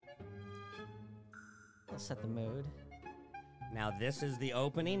set the mood. Now this is the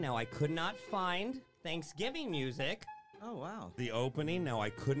opening. Now I could not find Thanksgiving music. Oh, wow. The opening. Now I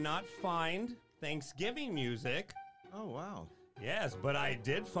could not find Thanksgiving music. Oh, wow. Yes, but I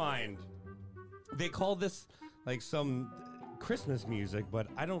did find. They call this like some Christmas music, but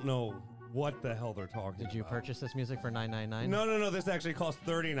I don't know what the hell they're talking about. Did you purchase this music for $9.99? No. This actually costs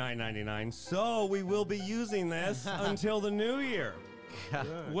 $39.99. So we will be using this until the new year.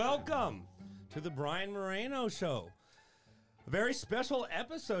 Welcome to the Brian Moreno Show. A very special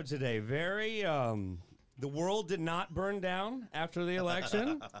episode today. The world did not burn down after the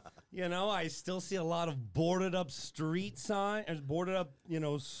election. You know, I still see a lot of boarded up street signs, boarded up,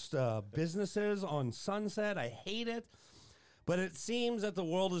 businesses on Sunset. I hate it. But it seems that the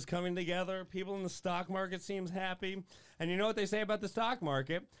world is coming together. People in the stock market seems happy. And you know what they say about the stock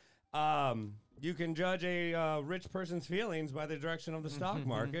market? You can judge a rich person's feelings by the direction of the stock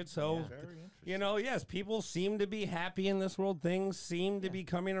market. So, yes, people seem to be happy in this world. Things seem to be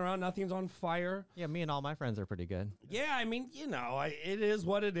coming around. Nothing's on fire. Yeah, me and all my friends are pretty good. Yeah, I mean, it is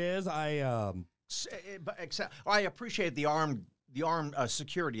what it is. I appreciate the armed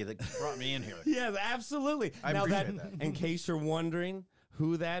security that brought me in here. Yes, absolutely. I appreciate that. In case you're wondering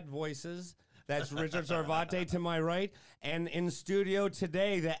who that voice is, that's Richard Sarvate to my right. And in studio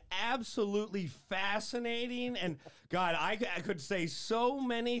today, the absolutely fascinating, and God, I could say so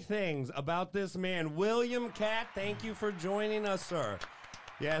many things about this man, William Katt. Thank you for joining us, sir.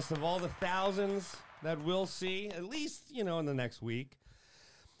 Yes, of all the thousands that we'll see, at least, in the next week.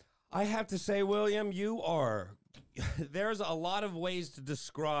 I have to say, William, there's a lot of ways to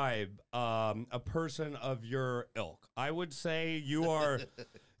describe a person of your ilk. I would say you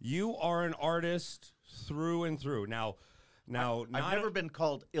are an artist through and through. Now, I've never been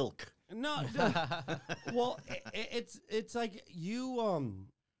called ilk. No. Well, it's like you.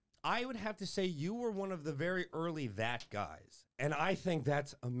 I would have to say you were one of the very early that guys, and I think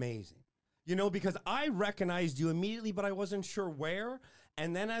that's amazing. Because I recognized you immediately, but I wasn't sure where.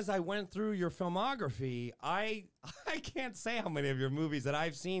 And then as I went through your filmography, I can't say how many of your movies that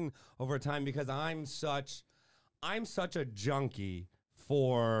I've seen over time because I'm such a junkie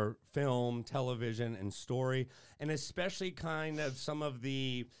for film, television, and story, and especially kind of some of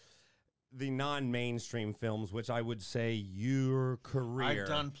the non-mainstream films, which I would say your career. I've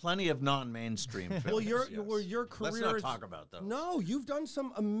done plenty of non-mainstream films. Well, your career. Let's not talk about those. No, you've done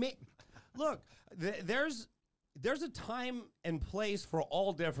some amazing. Look, there's a time and place for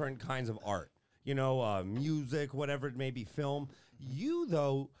all different kinds of art. Music, whatever it may be, film. You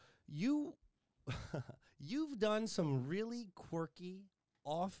though, you've done some really quirky,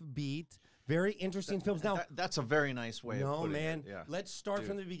 offbeat, very interesting films. Now that's a very nice way of putting it. Yeah. Let's start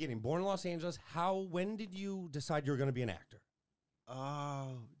from the beginning. Born in Los Angeles. When did you decide you were going to be an actor?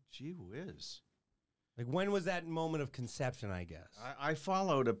 Oh, gee whiz. Like, when was that moment of conception, I guess? I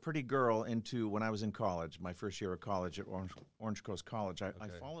followed a pretty girl when I was in college, my first year of college at Orange Coast College. I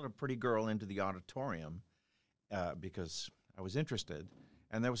followed a pretty girl into the auditorium because I was interested.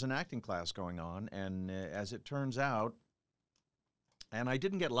 And there was an acting class going on. And as it turns out, and I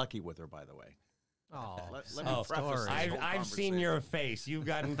didn't get lucky with her, by the way. Oh, let me preface this I've seen your face. You've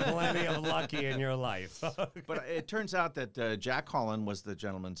gotten plenty of lucky in your life. But it turns out that Jack Holland was the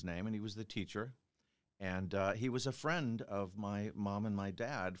gentleman's name, and he was the teacher. And he was a friend of my mom and my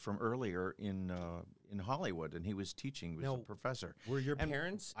dad from earlier in Hollywood, and he was teaching. He was a professor. Were your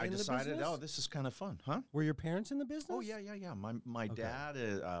parents in the business? I decided, this is kind of fun, huh? Were your parents in the business? Oh, yeah. My dad,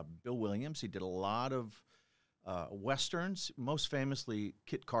 Bill Williams, he did a lot of Westerns, most famously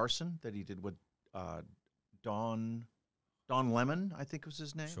Kit Carson, that he did with Don Lemon, I think was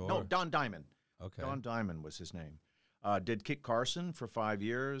his name. Sure. No, Don Diamond. Okay. Don Diamond was his name. Did Kit Carson for 5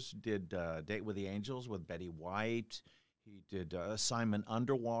 years, did Date with the Angels with Betty White. He did Assignment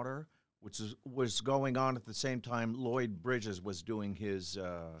Underwater, which was going on at the same time Lloyd Bridges was doing his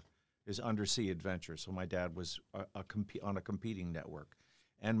undersea adventure. So my dad was on a competing network.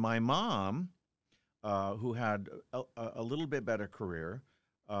 And my mom, who had a little bit better career,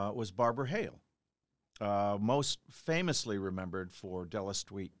 was Barbara Hale, most famously remembered for Della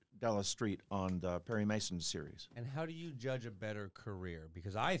Street on the Perry Mason series. And how do you judge a better career?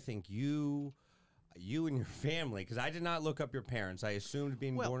 Because I think you and your family, because I did not look up your parents. I assumed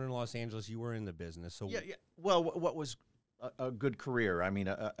being born in Los Angeles, you were in the business. So yeah. Well, what was a good career? I mean,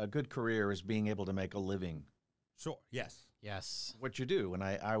 a good career is being able to make a living. Sure. Yes. What you do, and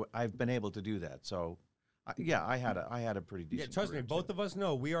I've been able to do that. So I had a pretty decent. Yeah, trust me. Both of us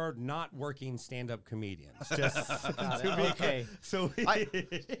know we are not working stand-up comedians. Just to be okay. So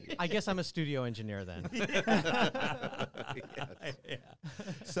I guess I'm a studio engineer then.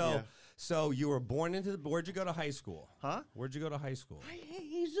 Yeah. So you were born into the. Where'd you go to high school? Huh? Where'd you go to high school? Hi,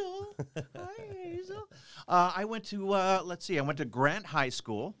 Hazel. Hi, Hazel. I went to let's see. I went to Grant High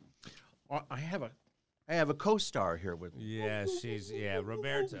School. I have a co-star here with me. Yeah,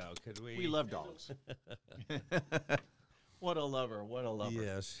 Roberto. Could we? We love dogs. What a lover! What a lover!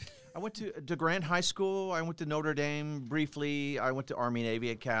 Yes. I went to Grant High School. I went to Notre Dame briefly. I went to Army Navy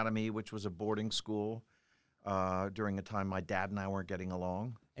Academy, which was a boarding school during a time my dad and I weren't getting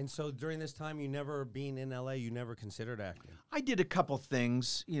along. And so during this time, you never being in LA, you never considered acting. I did a couple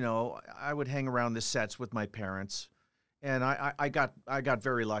things. You know, I would hang around the sets with my parents, and I got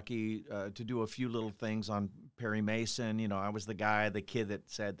very lucky to do a few little things on Perry Mason. You know, I was the kid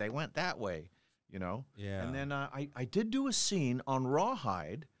that said they went that way. You know. Yeah. And then I did do a scene on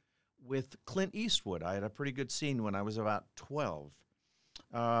Rawhide with Clint Eastwood. I had a pretty good scene when I was about 12,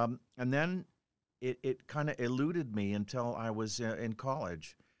 and then it kind of eluded me until I was in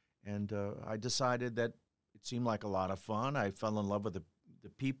college. And I decided that it seemed like a lot of fun. I fell in love with the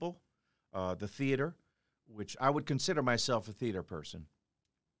people, the theater, which I would consider myself a theater person.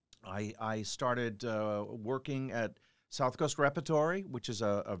 I started working at South Coast Repertory, which is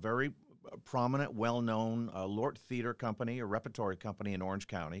a very prominent, well-known Lort theater company, a repertory company in Orange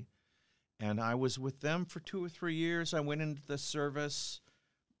County. And I was with them for 2 or 3 years. I went into the service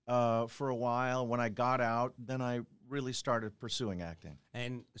for a while. When I got out, then I really started pursuing acting.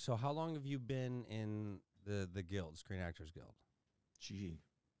 And so how long have you been in the guild, Screen Actors Guild? Gee.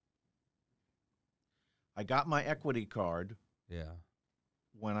 I got my equity card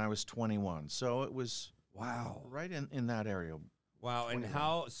when I was 21. So it was right in that area. Wow, 21. And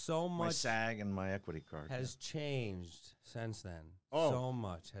how so much my SAG and my equity card has changed since then. Oh. So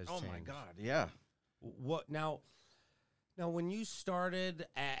much has changed. Oh my God, yeah. What now when you started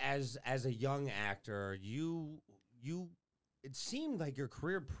as a young actor, you it seemed like your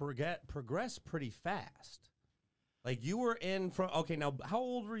career progressed pretty fast. Like you were in from now how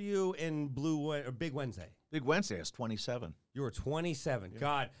old were you in Big Wednesday? Big Wednesday, I was 27. You were 27. Yeah.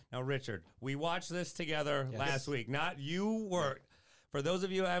 God. Now, Richard, we watched this together last week. Not you were. For those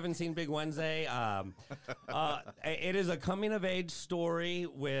of you who haven't seen Big Wednesday, it is a coming-of-age story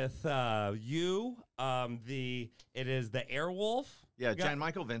with you. It is the Airwolf. Yeah, Jan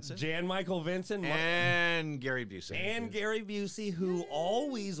Michael Vincent. And Gary Busey. And Gary Busey, who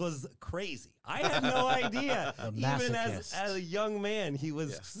always was crazy. I had no idea. Even as a young man, he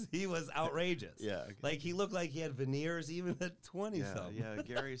was outrageous. Yeah. Like he looked like he had veneers even at 20-something. Yeah,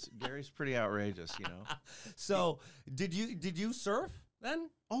 Gary's pretty outrageous, you know. So did you surf then?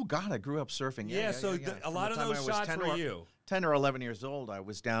 Oh God, I grew up surfing. So a lot of those shots were you. 10 or 11 years old, I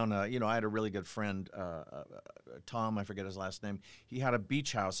was down, I had a really good friend, Tom, I forget his last name. He had a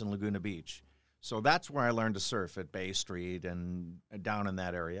beach house in Laguna Beach. So that's where I learned to surf, at Bay Street and down in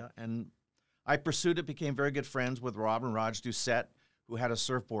that area. And I pursued it, became very good friends with Rob and Raj Doucette, who had a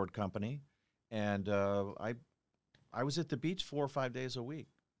surfboard company. And I was at the beach 4 or 5 days a week.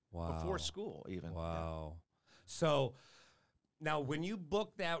 Wow. Before school, even. Wow. Yeah. So now, when you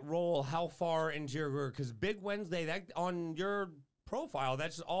booked that role, how far into your career? Because Big Wednesday, that on your profile,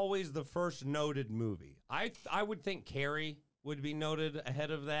 that's always the first noted movie. I would think Carrie would be noted ahead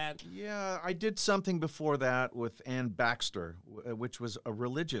of that. Yeah, I did something before that with Ann Baxter, which was a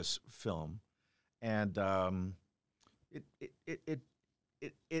religious film, and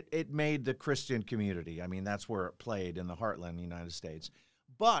it made the Christian community. I mean, that's where it played in the heartland of the United States.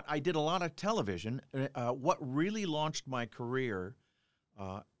 But I did a lot of television. What really launched my career,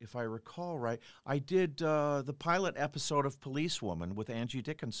 if I recall right, I did the pilot episode of Policewoman with Angie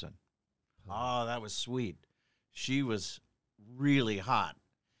Dickinson. Oh, that was sweet. She was really hot.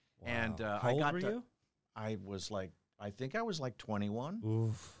 Wow. And how old were you? I think I was like 21.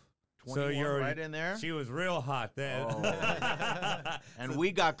 Oof. 21, so you're right in there. She was real hot then. Oh. And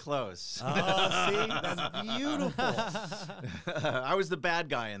we got close. Oh, see, that's beautiful. I was the bad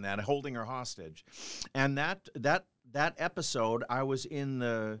guy in that, holding her hostage. And that episode, I was in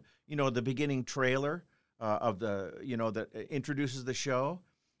the beginning trailer of that introduces the show.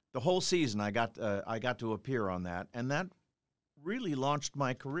 The whole season, I got to appear on that, and that really launched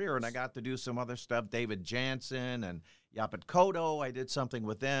my career. And I got to do some other stuff. David Jansen and Yaphet Kotto, I did something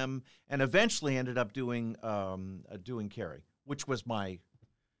with them, and eventually ended up doing Carrie, which was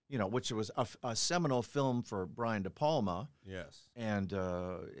which was a seminal film for Brian De Palma. Yes. And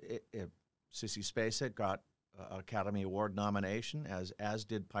Sissy Spacek got an Academy Award nomination, as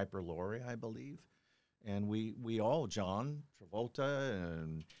did Piper Laurie, I believe. And we all, John Travolta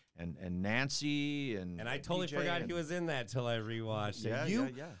and Nancy and I totally PJ forgot he was in that till I rewatched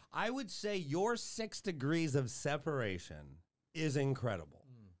it. Yeah. I would say your 6 degrees of separation is incredible.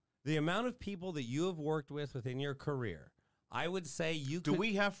 the amount of people that you have worked with within your career, I would say you Do could.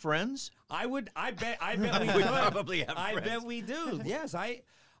 we have friends? I bet we We could. probably have I friends. bet we do. Yes, I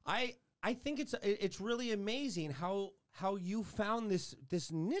think it's really amazing how you found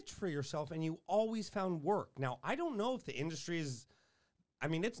this niche for yourself, and you always found work. Now, I don't know if the industry is, I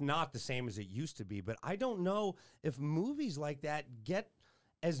mean, it's not the same as it used to be, but I don't know if movies like that get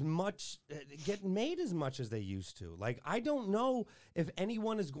made as much as they used to. Like, I don't know if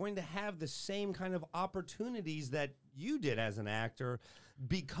anyone is going to have the same kind of opportunities that you did as an actor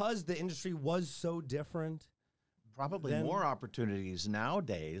because the industry was so different. Probably Then- more opportunities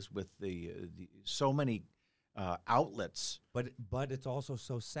nowadays with the so many outlets. But it's also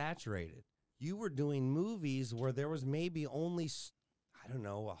so saturated. You were doing movies where there was maybe only, I don't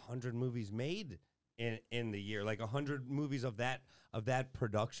know, 100 movies made in the year, like 100 movies of that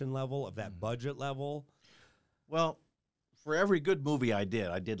production level, of that budget level. Well, for every good movie I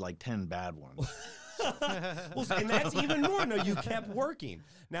did like 10 bad ones. Well, and that's even more. No, you kept working.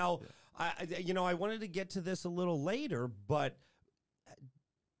 Now, I wanted to get to this a little later, but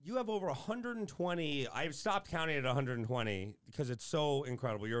you have over 120. I've stopped counting at 120 because it's so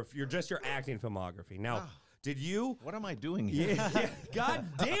incredible. You're just your acting filmography. Now, Wow. did you? What am I doing here? Yeah. God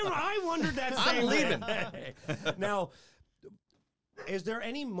damn, I wondered that I'm same leaving. thing. Now, is there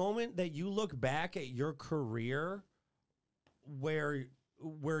any moment that you look back at your career where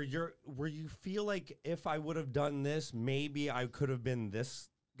you feel like, if I would have done this, maybe I could have been this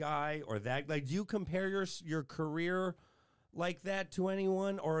guy or that? Like, do you compare your career like that to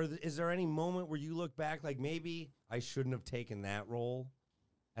anyone, or is there any moment where you look back like, maybe I shouldn't have taken that role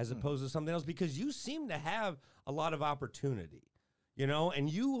as opposed to something else? Because you seem to have a lot of opportunity, and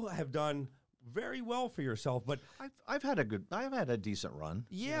you have done very well for yourself. But I've had a decent run.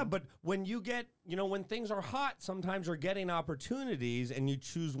 yeah, but when you get, when things are hot, sometimes you're getting opportunities and you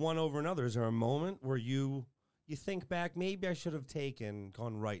choose one over another. Is there a moment where you think back, maybe I should have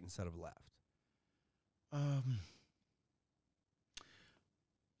gone right instead of left?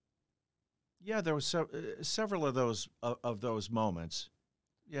 Yeah, there was several of those moments.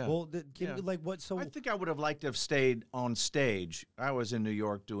 Yeah. Well, Yeah. like what? So I think I would have liked to have stayed on stage. I was in New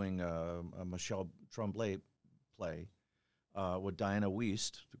York doing a Michel Tremblay play with Diana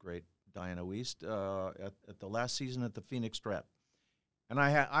Wiest, the great Diana Wiest, at the last season at the Phoenix Rep. And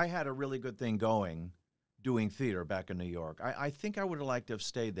I had a really good thing going doing theater back in New York. I think I would have liked to have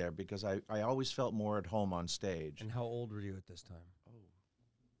stayed there because I always felt more at home on stage. And how old were you at this time? Oh,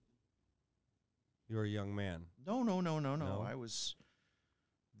 you were a young man. No. No? I was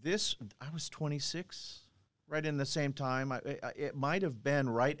 26, right in the same time. It might have been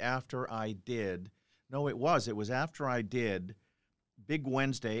right after I did. No, it was. It was after I did Big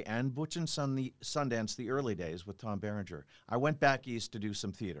Wednesday and Butch and Sundance, the early days with Tom Berenger. I went back east to do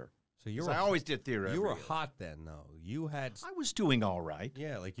some theater. So you 'Cause were I always did theater. you every were year. hot then, though. You had I was doing all right.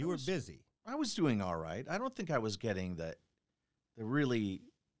 yeah, like you I were was- busy. I was doing all right. I don't think I was getting the really.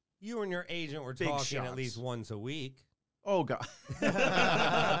 You and your agent were Big talking at shots. least once a week. Oh God.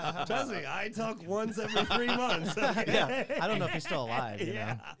 Trust me, I talk once every 3 months. Yeah, I don't know if he's still alive. You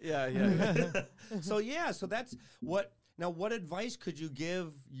know? Yeah. So that's what. Now, what advice could you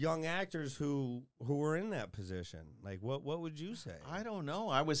give young actors who were in that position? Like, what would you say? I don't know.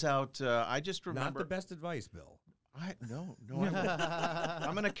 I was out. I just remember. Not the best advice, Bill. No.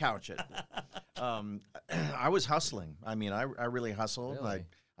 I'm going to couch it. I was hustling. I mean, I really hustled. Really?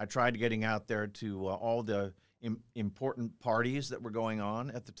 I tried getting out there to all the important parties that were going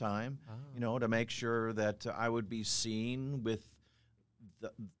on at the time, to make sure that I would be seen with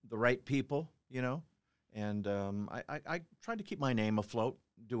the right people, And I tried to keep my name afloat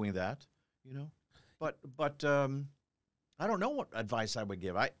doing that, But I don't know what advice I would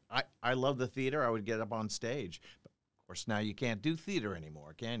give. I love the theater. I would get up on stage. But of course, now you can't do theater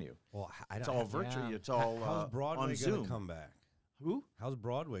anymore, can you? Well, It's all virtual. Yeah. It's all how's Broadway on going Zoom. to come back? Who? How's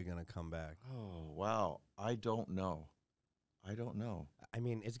Broadway going to come back? Oh, wow. I don't know. I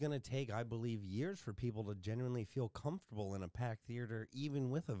mean, it's going to take, I believe, years for people to genuinely feel comfortable in a packed theater, even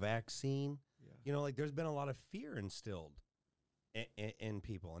with a vaccine. Yeah. Like, there's been a lot of fear instilled in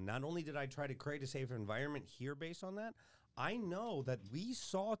people. And not only did I try to create a safer environment here based on that, I know that we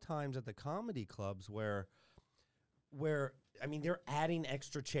saw times at the comedy clubs where I mean, they're adding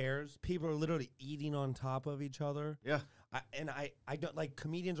extra chairs. People are literally eating on top of each other. Yeah. I don't, like,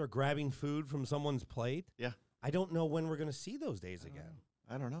 comedians are grabbing food from someone's plate. Yeah. I don't know when we're going to see those days again.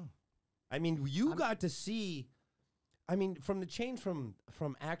 I don't know. I mean, got to see, from the change from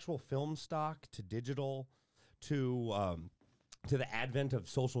actual film stock to digital to to the advent of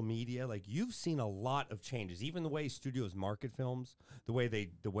social media, like you've seen a lot of changes. Even the way studios market films, the way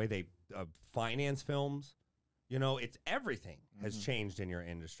they finance films, you know, it's everything has changed in your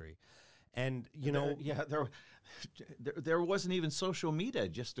industry. And you know, there wasn't even social media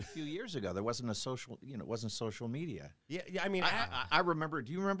just a few years ago. There wasn't it wasn't social media. Yeah. I mean, I remember.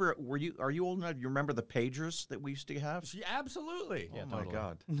 Do you remember? Are you old enough? You remember the pagers that we used to have? Yeah, absolutely. Oh my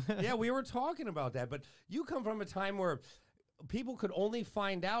God. Yeah, we were talking about that. But you come from a time where people could only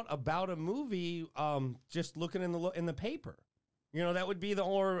find out about a movie just looking in the paper. You know, that would be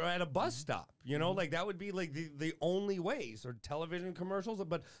or at a bus stop, you know, like that would be like the only ways, or television commercials.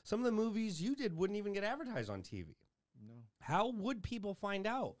 But some of the movies you did wouldn't even get advertised on TV. No. How would people find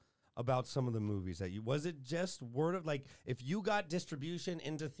out about some of the movies that was it just word of, like, if you got distribution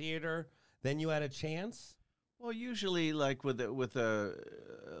into theater, then you had a chance? Well, usually like with the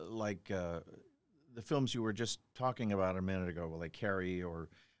films you were just talking about a minute ago, like Carrie or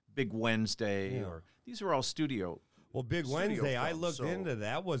Big Wednesday, or these are all studio. Well, Big Wednesday, I looked into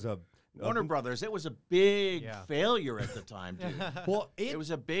that. Was a Warner Brothers. It was a big failure at the time, dude. Well, it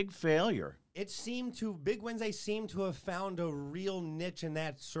was a big failure. Big Wednesday seemed to have found a real niche in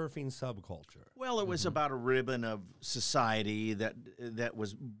that surfing subculture. Well, it was about a ribbon of society that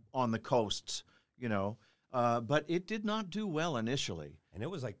was on the coasts, you know, but it did not do well initially. And it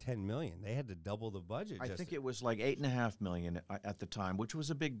was like 10 million. They had to double the budget. I think it was like $8.5 million at the time, which was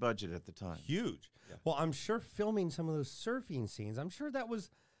a big budget at the time. Huge. Yeah. Well, I'm sure filming some of those surfing scenes, I'm sure that was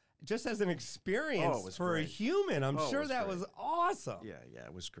just as an experience for a human. I'm sure that was awesome. Yeah,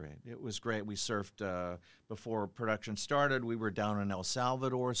 it was great. It was great. We surfed before production started. We were down in El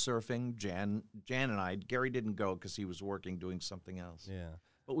Salvador surfing. Jan and I. Gary didn't go because he was working doing something else. Yeah.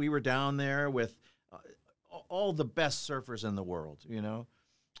 But we were down there with all the best surfers in the world, you know,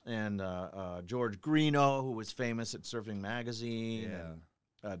 and George Greeno, who was famous at Surfing Magazine,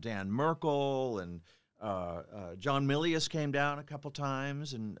 and Dan Merkel, and John Milius came down a couple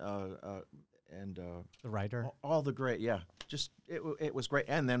times, and the writer, all the great, just it was great.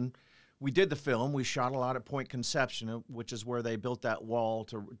 And then we did the film. We shot a lot at Point Conception, which is where they built that wall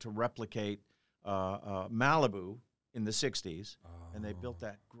to replicate Malibu in the 60s. And they built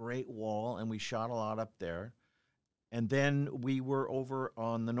that great wall, and we shot a lot up there. And then we were over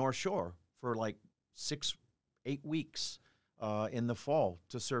on the North Shore for like 6-8 weeks in the fall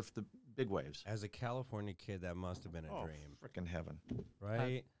to surf the big waves. As a California kid, that must have been a dream. Frickin' heaven.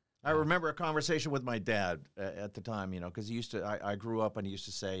 Right? I remember a conversation with my dad at the time, you know, because he used to, I grew up and he used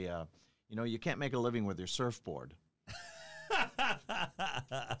to say, you know, you can't make a living with your surfboard.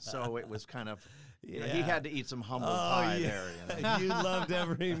 So it was kind of, you know, he had to eat some humble pie there. You know? You loved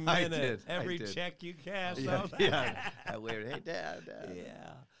every minute, I every did. check you cashed. I waved, hey, Dad.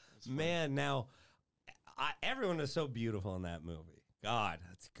 Yeah. Man, now, everyone is so beautiful in that movie. God,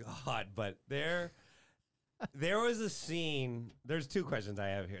 that's God. But there was a scene. There's two questions I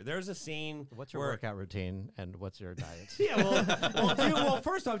have here. There's a scene. What's your workout routine and what's your diet? Well,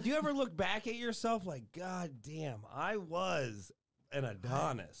 first off, do you ever look back at yourself like, God damn, I was an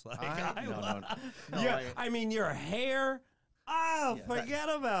Adonis? Like, I mean, your hair. Oh, forget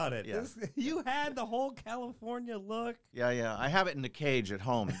about it. Yeah. You had the whole California look. Yeah. I have it in the cage at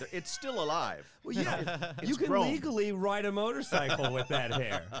home. It's still alive. Well, yeah, you can legally ride a motorcycle with that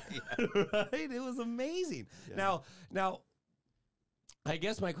hair. Right? It was amazing. Yeah. Now, I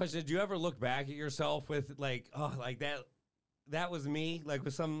guess my question is, do you ever look back at yourself with like, oh, like that was me, like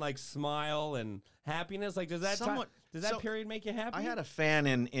with some like smile and happiness? Like, does that period make you happy? I had a fan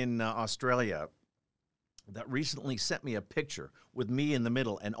in Australia that recently sent me a picture with me in the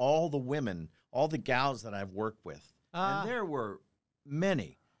middle and all the women, all the gals that I've worked with. And there were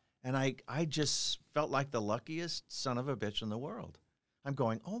many. And I just felt like the luckiest son of a bitch in the world. I'm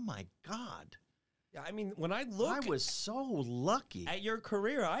going, oh my God. Yeah, I mean, when I was so lucky at your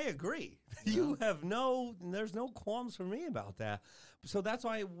career. I agree. Yeah. You have there's no qualms for me about that. So that's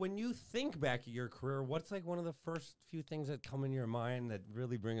why when you think back at your career, what's like one of the first few things that come in your mind that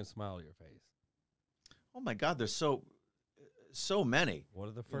really bring a smile to your face? Oh my God, there's so many. What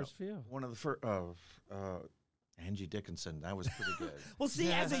are the first few? One of the first, Angie Dickinson. That was pretty good. Well,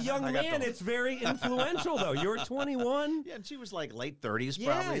 see, as a young man, it's very influential, though. You were 21. Yeah, and she was like late 30s,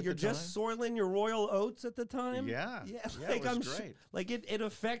 probably. Yeah, you're just soiling your royal oats at the time. Yeah, like, it was great. Like it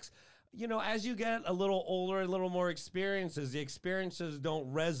affects. You know, as you get a little older, a little more experiences, the experiences don't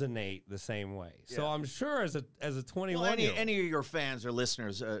resonate the same way. Yeah. So I'm sure as a 21-year-old. Any of your fans or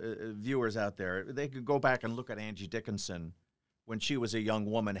listeners, viewers out there, they could go back and look at Angie Dickinson when she was a young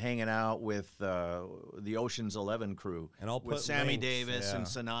woman hanging out with the Ocean's 11 crew. And with Sammy Davis and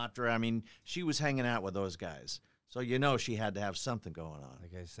Sinatra. I mean, she was hanging out with those guys. So you know she had to have something going on.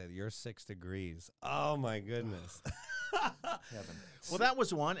 Like I said, you're 6 degrees. Oh, my goodness. Heaven. Well, that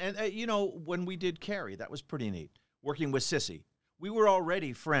was one. And, you know, when we did Carrie, that was pretty neat. Working with Sissy. We were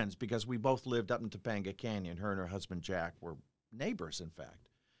already friends because we both lived up in Topanga Canyon. Her and her husband, Jack, were neighbors, in fact.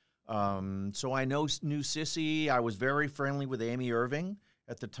 So I knew Sissy. I was very friendly with Amy Irving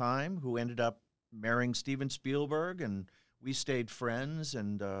at the time, who ended up marrying Steven Spielberg, and we stayed friends.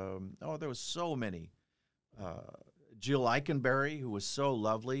 And, there was so many. Jill Eikenberry, who was so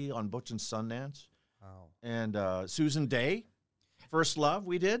lovely on Butch and Sundance. Wow. And Susan Day, First Love,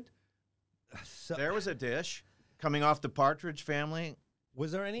 we did. So, There was a dish coming off the Partridge Family.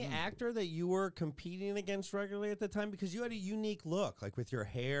 was there any actor that you were competing against regularly at the time? Because you had a unique look, like with your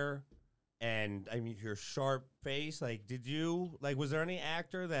hair and, I mean, your sharp face. Like, was there any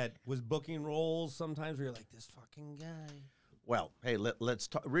actor that was booking roles sometimes where you're like, this fucking guy? Well, hey, let's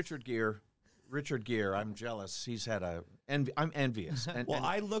talk. Richard Gere, I'm jealous. He's had I'm envious.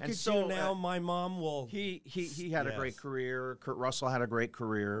 I look at so, you now. My mom will. He had a great career. Kurt Russell had a great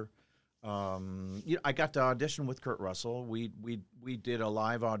career. I got to audition with Kurt Russell. We did a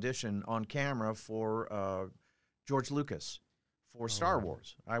live audition on camera for George Lucas for Star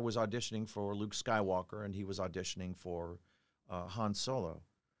Wars. I was auditioning for Luke Skywalker, and he was auditioning for Han Solo,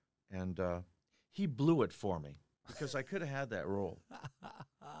 and he blew it for me because I could have had that role.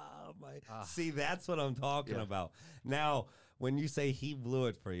 See, that's what I'm talking about. Now, when you say he blew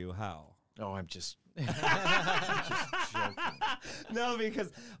it for you, how? Oh, I'm just joking. No,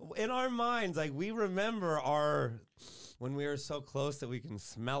 because in our minds, like, we remember when we were so close that we can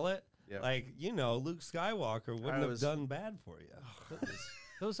smell it. Yep. Like, Luke Skywalker wouldn't have done bad for you.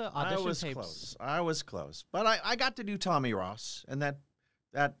 Those audition tapes. Close. I was close, but I got to do Tommy Ross, and that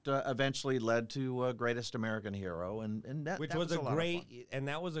eventually led to Greatest American Hero, and that Which that was a lot of fun. and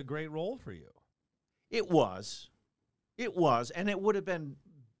that was a great role for you. It was, and it would have been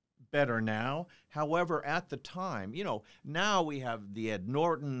better now. However, at the time, now we have the Ed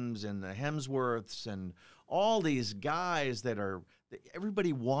Nortons and the Hemsworths and all these guys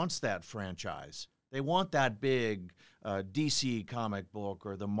everybody wants that franchise. They want that big DC comic book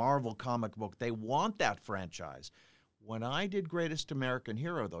or the Marvel comic book. They want that franchise. When I did Greatest American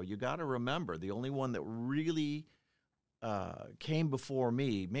Hero, though, you got to remember, the only one that really came before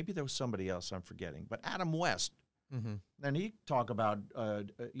me, maybe there was somebody else I'm forgetting, but Adam West. Mm-hmm. And he talk about,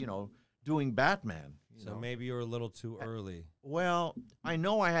 doing Batman. So maybe you were a little too early. Well, I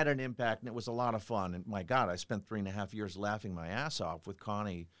know I had an impact, and it was a lot of fun. And my God, I spent 3.5 years laughing my ass off with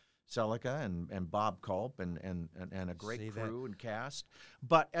Connie Selica and Bob Culp and a great crew and cast.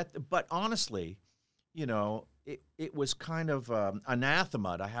 But honestly, it was kind of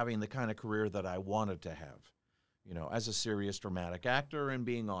anathema to having the kind of career that I wanted to have. As a serious dramatic actor and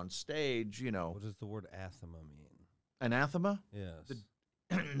being on stage, What does the word anathema mean? Anathema? Yes.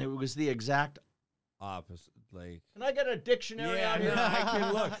 It was the exact opposite. Like, can I get a dictionary out here? I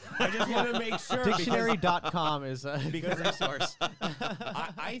can look. I just want to make sure. Dictionary.com is a good resource.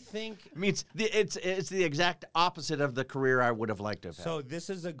 I think it means it's the exact opposite of the career I would have liked to have had. So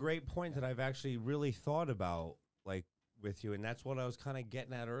this is a great point that I've actually really thought about, like, with you, and that's what I was kind of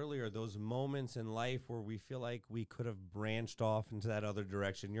getting at earlier. Those moments in life where we feel like we could have branched off into that other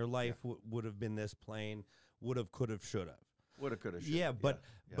direction. Your life would have been this plain. Would have, could have, should have. Would have, could have, should have. Yeah,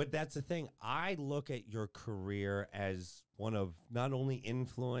 but that's the thing. I look at your career as one of not only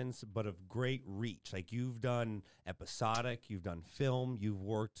influence, but of great reach. Like, you've done episodic, you've done film, you've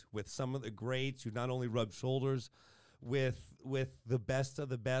worked with some of the greats. You've not only rubbed shoulders with the best of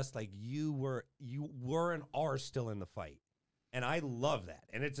the best. Like, you were and are still in the fight. And I love that.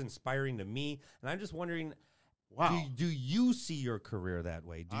 And it's inspiring to me. And I'm just wondering, wow. Do you see your career that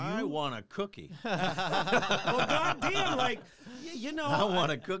way? Do you? I want a cookie. Well, goddamn, like, I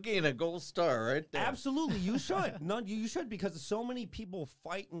want a cookie and a gold star right there. Absolutely, you should. No, you should, because so many people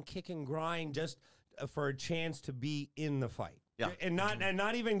fight and kick and grind just for a chance to be in the fight. Yeah. And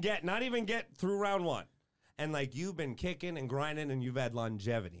not even get through round one. And like, you've been kicking and grinding, and you've had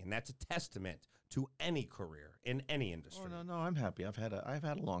longevity, and that's a testament to any career in any industry. Oh, no, I'm happy. I've had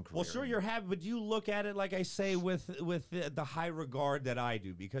a long career. Well, sure, you're happy, but you look at it, like I say, with the high regard that I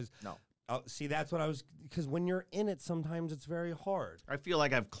do, because no. See, that's what because when you're in it, sometimes it's very hard. I feel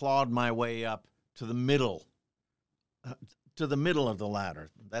like I've clawed my way up to the middle of the ladder.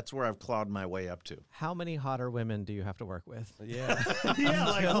 That's where I've clawed my way up to. How many hotter women do you have to work with? Yeah. Yeah,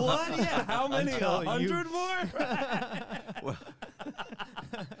 like what? Yeah, how many? 100 more? Well,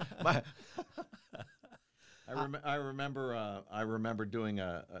 I remember doing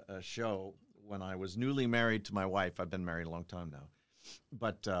a show when I was newly married to my wife. I've been married a long time now,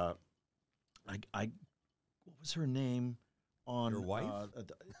 but what was her name on Your wife?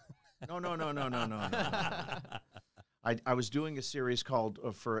 No. I was doing a series called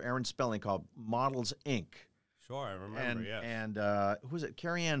for Aaron Spelling called Models Inc. Sure, I remember. Yes. And who was it?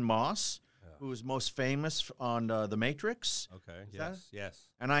 Carrie Ann Moss, who was most famous on The Matrix. Okay. Is that Yes.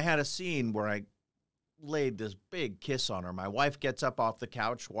 And I had a scene where I laid this big kiss on her. My wife gets up off the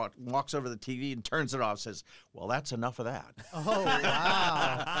couch, walks over to the TV, and turns it off. Says, "Well, that's enough of that." Oh,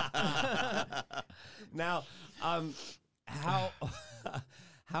 wow. Now,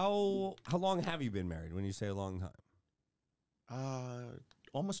 how long have you been married? When you say a long time,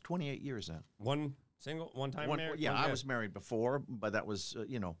 Almost 28 years now. one time married. Yeah, I was married before, but that was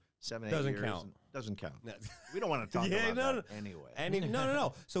 7, 8 Doesn't years. count. Doesn't count. We don't want to talk about that anyway.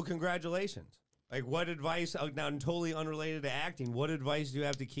 No. So congratulations. Like, what advice? Now, totally unrelated to acting. What advice do you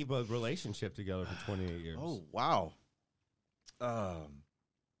have to keep a relationship together for 28 years? Oh, wow. Wow.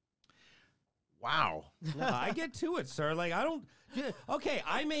 No, I get to it, sir. Like, I don't. Yeah, okay,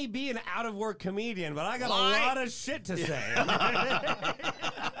 I may be an out of work comedian, but I got a lot of shit to say.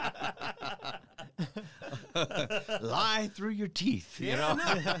 Lie through your teeth. You know.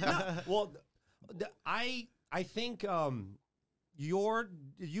 No. Well, I think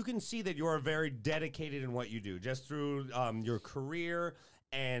you can see that you're very dedicated in what you do, just through your career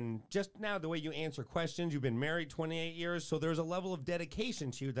and just now the way you answer questions. You've been married 28 years, so there's a level of dedication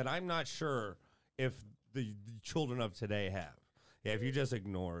to you that I'm not sure if the children of today have. Yeah, if you just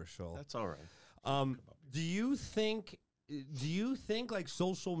ignore Shul. That's all right. Do you think like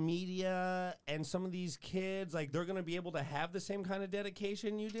social media and some of these kids, like, they're going to be able to have the same kind of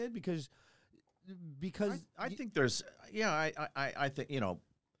dedication you did? Because I think there's, I think,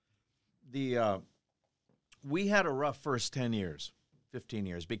 we had a rough first 10 years, 15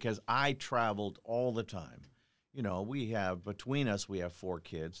 years, because I traveled all the time. Between us, we have 4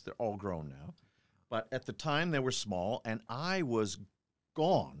 kids. They're all grown now. But at the time, they were small, and I was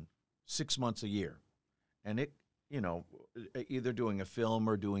gone 6 months a year. And it, either doing a film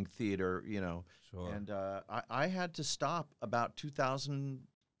or doing theater, Sure. And I had to stop about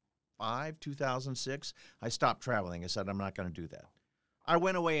 2005, 2006. I stopped traveling. I said, I'm not going to do that. I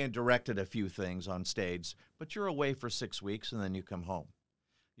went away and directed a few things on stage, but you're away for 6 weeks, and then you come home.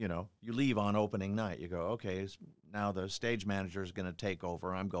 You leave on opening night. You go, okay, now the stage manager is going to take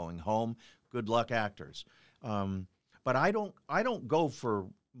over. I'm going home. Good luck, actors. But I don't go for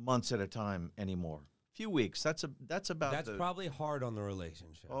months at a time anymore. Few weeks. That's probably hard on the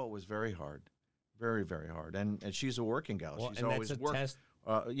relationship. Oh, it was very hard, very, very hard. And she's a working gal. Well, she's and always that's a worked,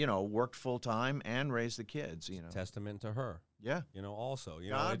 worked full time and raised the kids. Testament to her. Yeah. Also,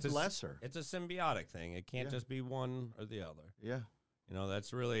 God bless her. It's a symbiotic thing. It can't just be one or the other. Yeah.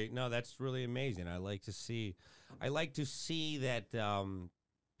 That's really amazing. I like to see that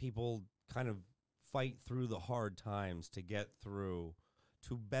people kind of fight through the hard times to get through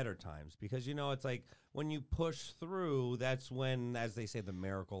to better times, because it's like when you push through, that's when, as they say, the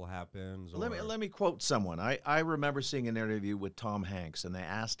miracle happens. Let me quote someone. I remember seeing an interview with Tom Hanks, and they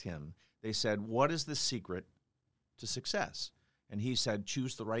asked him. They said, "What is the secret to success?" And he said,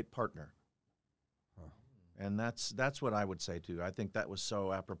 "Choose the right partner." And that's what I would say too. I think that was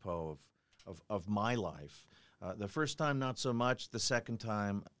so apropos of my life. The first time, not so much. The second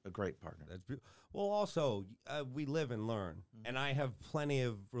time, a great partner. That's beautiful. Well, also, we live and learn. Mm-hmm. And I have plenty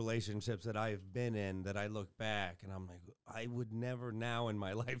of relationships that I've been in that I look back and I'm like, I would never now in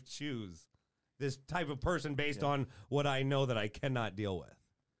my life choose this type of person based on what I know that I cannot deal with.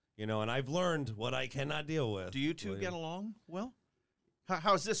 And I've learned what I cannot deal with. Do you two get along well?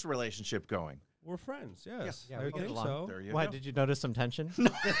 How's this relationship going? We're friends, yes. Yeah, I we get think along. so. There you Why, go. did you notice some tension?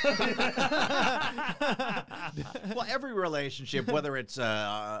 Well, every relationship, whether it's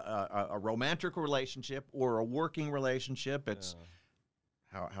a romantic relationship or a working relationship, it's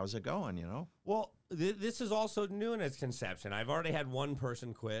how's it going, Well, this is also new in its conception. I've already had one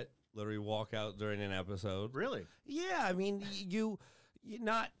person quit, literally walk out during an episode. Really? Yeah, I mean, you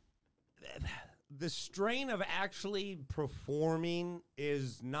not... The strain of actually performing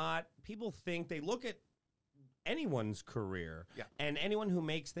is not, people think, they look at anyone's career and anyone who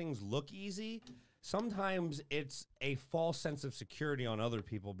makes things look easy, sometimes it's a false sense of security on other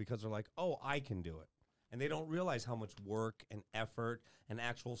people because they're like, oh, I can do it. And they don't realize how much work and effort and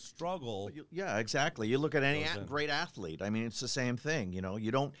actual struggle. Yeah, exactly. You look at any great athlete. I mean, it's the same thing,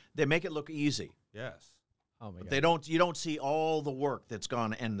 they make it look easy. Yes. Oh my God. You don't see all the work that's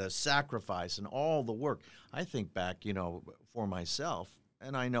gone and the sacrifice and all the work. I think back, for myself,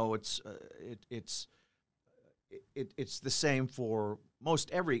 and I know it's the same for most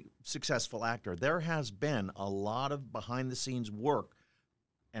every successful actor. There has been a lot of behind the scenes work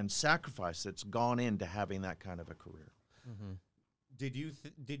and sacrifice that's gone into having that kind of a career. Mm-hmm.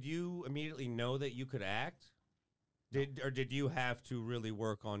 Did you immediately know that you could act? Did you have to really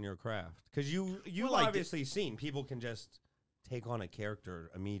work on your craft? Because you've Well, I obviously seen people can just take on a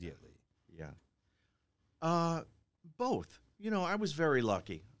character immediately. Yeah. Both. I was very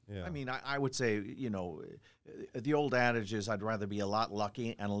lucky. Yeah. I mean, I would say, the old adage is I'd rather be a lot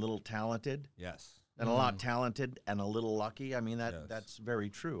lucky and a little talented Yes. than a lot talented and a little lucky. I mean, that's very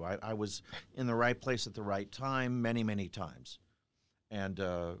true. I was in the right place at the right time many, many times. And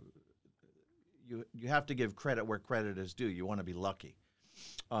you have to give credit where credit is due. You want to be lucky.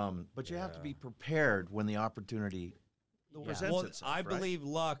 But you have to be prepared when the opportunity presents itself. I believe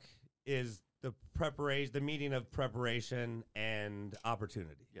luck is the preparation, the meeting of preparation and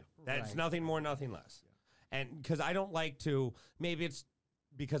opportunity. Yeah. That's nothing more, nothing less. Yeah. And because I don't like to, maybe it's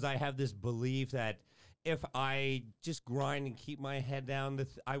because I have this belief that if I just grind and keep my head down,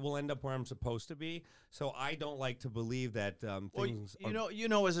 I will end up where I'm supposed to be. So I don't like to believe that things.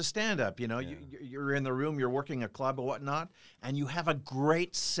 Well, as a stand-up, you're in the room, you're working a club or whatnot, and you have a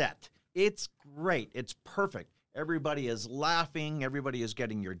great set. It's great. It's perfect. Everybody is laughing. Everybody is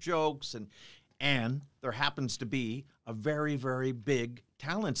getting your jokes, and there happens to be a very, very big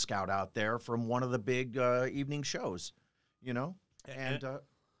talent scout out there from one of the big evening shows, and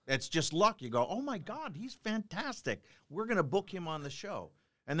it's just luck. You go, oh my God, he's fantastic. We're going to book him on the show.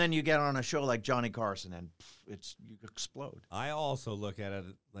 And then you get on a show like Johnny Carson, and you explode. I also look at it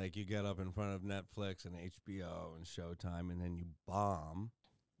like you get up in front of Netflix and HBO and Showtime, and then you bomb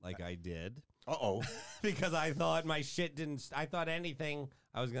like I did. Uh-oh. Because I thought my shit I thought anything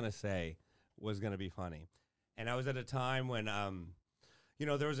I was going to say was going to be funny. And I was at a time when,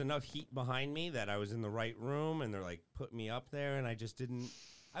 there was enough heat behind me that I was in the right room, and they're like putting me up there, and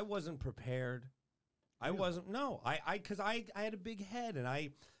I wasn't prepared. I wasn't, no, because I had a big head, and I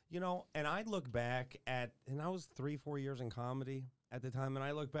look back and I was 3-4 years in comedy at the time, and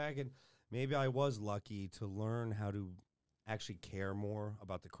I look back and maybe I was lucky to learn how to actually care more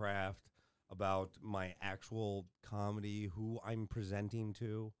about the craft, about my actual comedy, who I'm presenting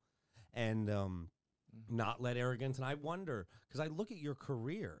to, and not let arrogance. And I wonder, because I look at your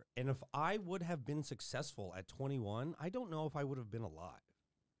career, and if I would have been successful at 21, I don't know if I would have been alive.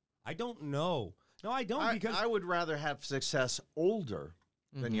 I don't know. No, I don't, because I would rather have success older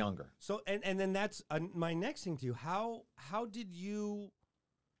than younger. So, and then that's my next thing to you. How did you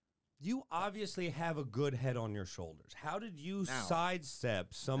obviously have a good head on your shoulders. How did you sidestep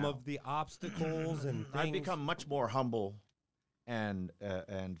some of the obstacles and things? I've become much more humble and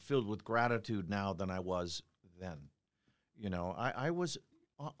filled with gratitude now than I was then. I was,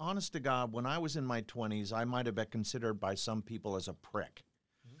 honest to God, when I was in my 20s, I might have been considered by some people as a prick.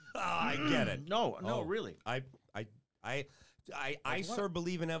 I get it. No, really. I sir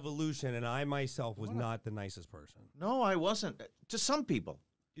believe in evolution, and I myself was not the nicest person. No, I wasn't. To some people.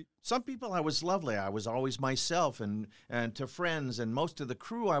 Some people I was lovely. I was always myself, and to friends and most of the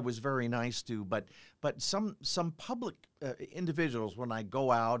crew I was very nice to. But some public individuals, when I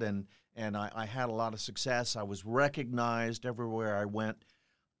go out and I had a lot of success, I was recognized everywhere I went.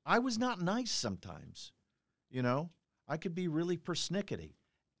 I was not nice sometimes. I could be really persnickety,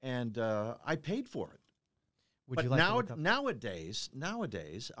 and I paid for it. But nowadays,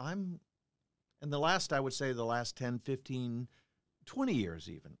 I'm, and the last 10, 15, 20 years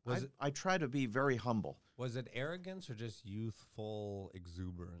even, I try to be very humble. Was it arrogance or just youthful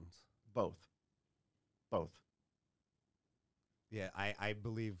exuberance? Both. Yeah, I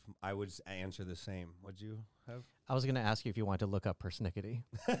believe I would answer the same. Would you have? I was going to ask you if you wanted to look up persnickety.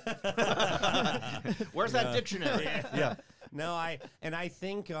 Where's that dictionary? Yeah. No, I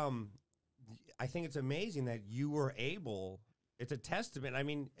think it's amazing that you were able. It's a testament. I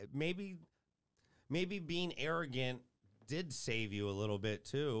mean, maybe being arrogant did save you a little bit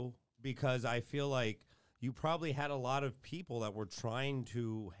too, because I feel like you probably had a lot of people that were trying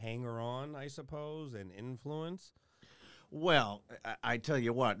to hang her on, I suppose, and influence. Well, I tell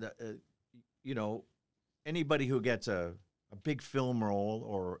you what, anybody who gets a big film role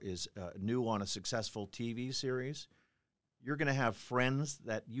or is new on a successful TV series, you're going to have friends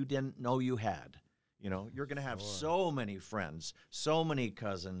that you didn't know you had. You're going to have so many friends, so many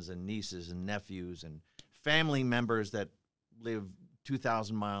cousins and nieces and nephews and family members that live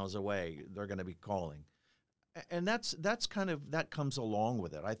 2,000 miles away. They're going to be calling. And that comes along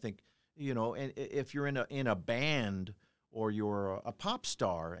with it. I think, and if you're in a band or you're a pop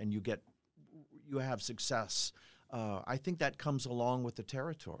star and you have success, I think that comes along with the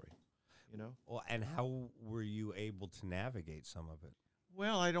territory. Well, and how were you able to navigate some of it?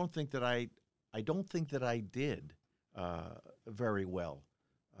 Well, I don't think that I did very well.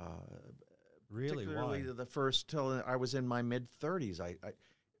 Really? Particularly Why? the first till I was in my mid-30s. I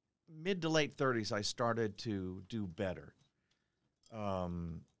mid to late 30s, I started to do better. I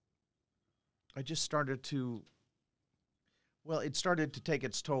just started to. Well, it started to take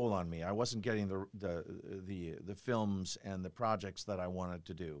its toll on me. I wasn't getting the films and the projects that I wanted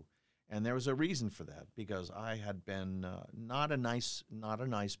to do, and there was a reason for that because I had been not a nice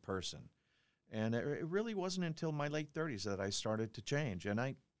person, and it really wasn't until my late 30s that I started to change. And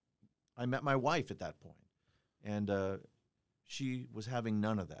I met my wife at that point, and she was having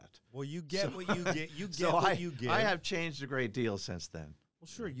none of that. Well, you get what you get. You get So what you give. I have changed a great deal since then. Well,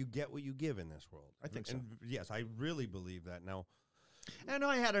 sure, you get what you give in this world. I think so. And yes, I really believe that. Now, And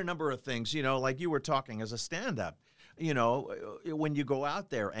I had a number of things, like you were talking as a stand-up, when you go out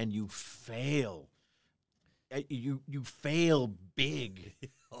there and you fail, you fail big.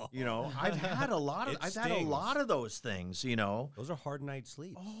 I've had a lot of It stings. those things. those are hard night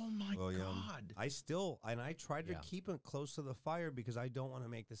sleeps. Oh my William. God! I try to keep it close to the fire because I don't want to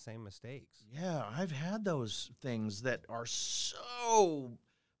make the same mistakes. Yeah, I've had those things that are so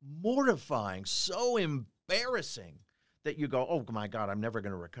mortifying, so embarrassing that you go, "Oh my God, I'm never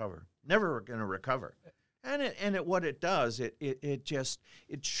going to recover. Never going to recover." And what it does,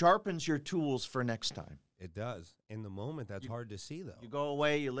 it sharpens your tools for next time. It does. In the moment, that's hard to see, though. You go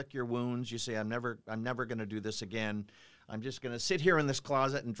away, you lick your wounds, you say, I'm never going to do this again. I'm just going to sit here in this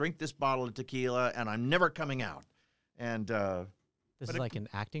closet and drink this bottle of tequila, and I'm never coming out. And This is like an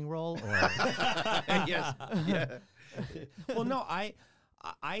acting role, or yes, yeah. Well, no, I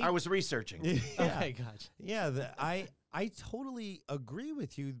was researching. okay, gotcha. Yeah, I totally agree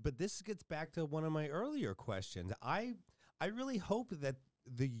with you, but this gets back to one of my earlier questions. I really hope that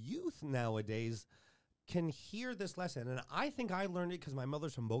the youth nowadays can hear this lesson, and I think I learned it because my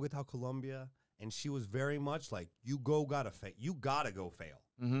mother's from Bogota, Colombia, and she was very much like, you gotta go fail.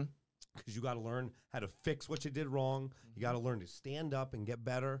 Mm-hmm. Because you got to learn how to fix what you did wrong. You got to learn to stand up and get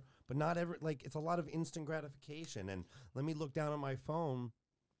better. But not every, it's a lot of instant gratification. And let me look down on my phone,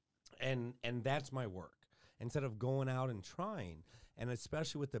 and that's my work instead of going out and trying. And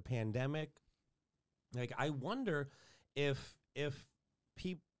especially with the pandemic, I wonder if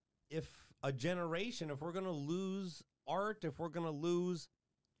a generation, if we're going to lose art, if we're going to lose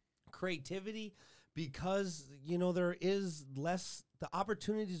creativity, because there is less, the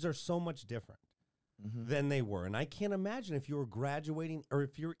opportunities are so much different than they were. And I can't imagine if you were graduating, or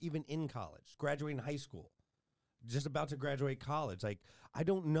if you're even in college, graduating high school, just about to graduate college. I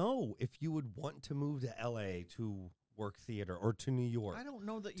don't know if you would want to move to LA to work theater, or to New York. I don't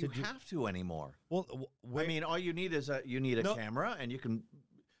know that you have to anymore. Well, I mean, all you need is a No. camera, and you can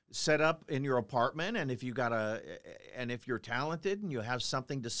set up in your apartment. And if if you're talented and you have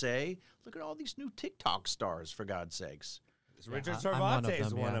something to say, look at all these new TikTok stars, for God's sakes. Richard I'm Cervantes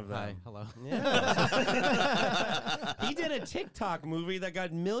is one of them. Hi, hello. Yeah. He did a TikTok movie that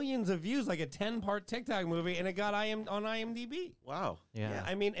got millions of views, like a 10-part TikTok movie, and it got on IMDb. Wow. Yeah.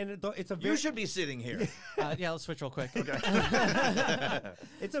 I mean, and it's a very, You should be sitting here. Yeah, let's switch real quick. Okay.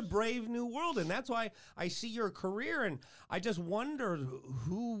 it's a brave new world, and that's why I see your career, and I just wonder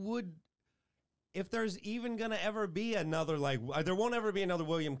who would, if there's even going to ever be another, there won't ever be another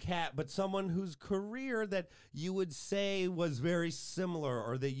William Katt, but someone whose career that you would say was very similar,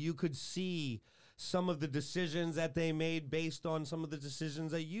 or that you could see some of the decisions that they made based on some of the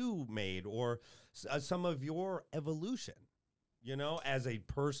decisions that you made, or some of your evolution, as a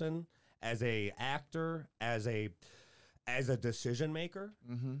person, as a actor, as a decision maker,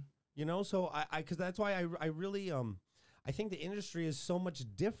 so because that's why I really, I think the industry is so much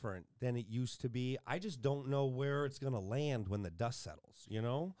different than it used to be. I just don't know where it's going to land when the dust settles,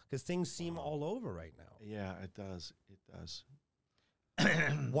 because things seem all over right now. Yeah, it does. It does.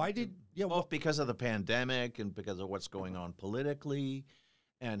 Why did, Both because of the pandemic and because of what's going on politically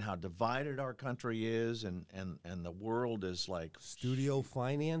and how divided our country is, and the world is like studio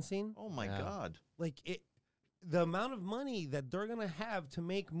financing? Oh my God. The amount of money that they're going to have to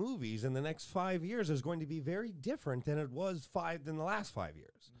make movies in the next 5 years is going to be very different than it was than the last 5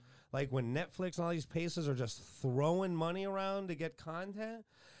 years. Like when Netflix and all these places are just throwing money around to get content,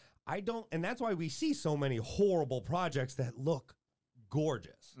 and that's why we see so many horrible projects that look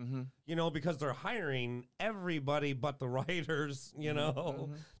gorgeous, because they're hiring everybody but the writers,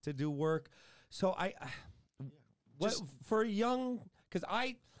 to do work. So for a young, because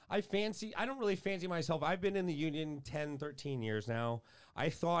I don't really fancy myself. I've been in the union 10, 13 years now. I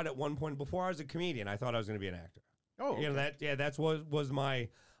thought at one point, before I was a comedian, I thought I was going to be an actor. Oh, okay. That's what was my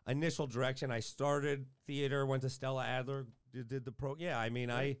initial direction. I started theater, went to Stella Adler, did the pro. Yeah, I mean,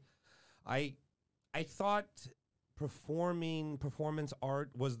 I thought performance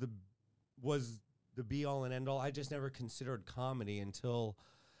art was the be all and end all. I just never considered comedy until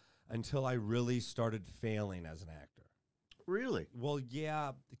I really started failing as an actor. Really? Well,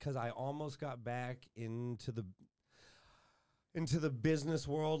 yeah, because I almost got back into the business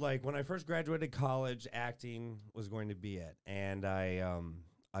world. Like when I first graduated college, acting was going to be it, and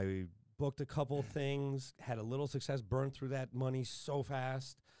I booked a couple things, had a little success, burned through that money so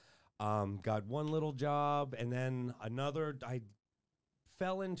fast. Got one little job, and then another. I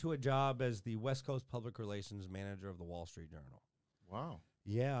fell into a job as the West Coast Public Relations Manager of the Wall Street Journal. Wow.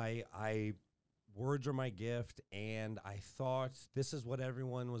 Yeah, I words are my gift, and I thought this is what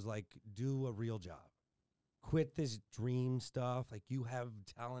everyone was like, do a real job. Quit this dream stuff. Like, you have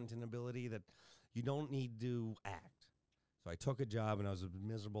talent and ability that you don't need to act. So I took a job, and I was as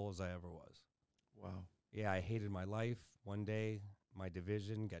miserable as I ever was. Wow. Yeah, I hated my life. One day, my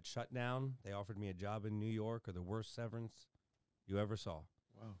division got shut down. They offered me a job in New York, or the worst severance you ever saw.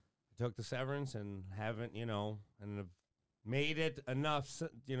 Wow. I took the severance and haven't, and have made it enough,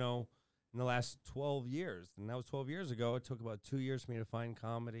 in the last 12 years. And that was 12 years ago. It took about 2 years for me to find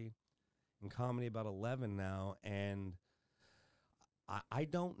comedy. And comedy about 11 now. And I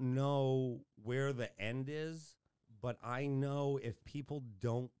don't know where the end is, but I know if people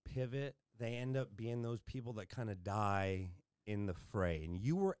don't pivot, they end up being those people that kind of die in the fray. And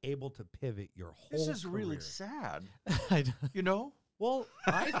you were able to pivot your whole This is career. really sad. I don't- You know? Well,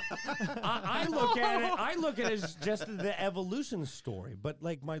 I look at it. I look at it as just the evolution story. But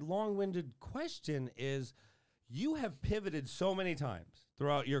like my long-winded question is, you have pivoted so many times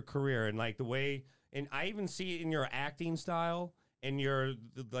throughout your career, and like the way, and I even see it in your acting style and your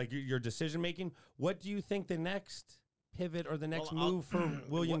decision making. What do you think the next pivot or the next move for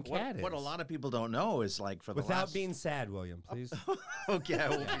William Katt is? What a lot of people don't know is like for the Without last... being sad, William, please. Okay,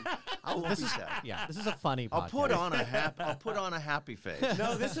 I won't be sad. Yeah, this is a funny podcast. I'll put on a happy face.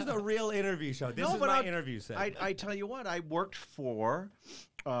 No, this is a real interview show. This is my interview set. I tell you what, I worked for.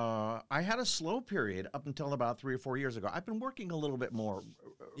 I had a slow period up until about 3 or 4 years ago. I've been working a little bit more.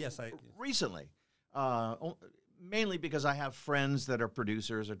 Yes, recently, mainly because I have friends that are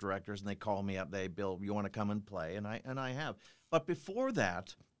producers or directors, and they call me up. They, Bill, you want to come and play, and I have. But before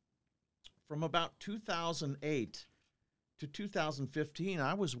that, from about 2008 to 2015,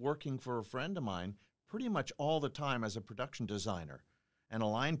 I was working for a friend of mine pretty much all the time as a production designer and a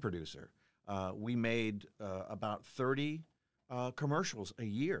line producer. We made about 30 commercials a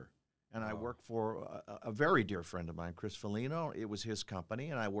year. And I worked for a very dear friend of mine, Chris Foligno. It was his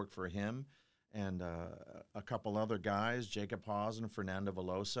company, and I worked for him and a couple other guys, Jacob Hawes and Fernando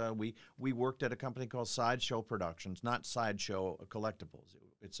Velosa. We worked at a company called Sideshow Productions, not Sideshow Collectibles.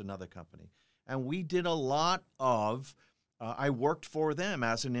 It's another company. And we did a lot of, I worked for them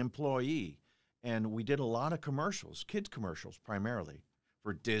as an employee, and we did a lot of commercials, kids commercials primarily,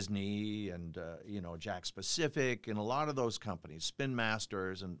 for Disney and, Jack Pacific and a lot of those companies, Spin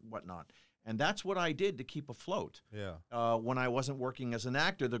Masters and whatnot. And that's what I did to keep afloat. Yeah. When I wasn't working as an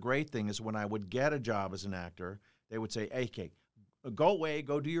actor, the great thing is when I would get a job as an actor, they would say, hey, Kate, go away,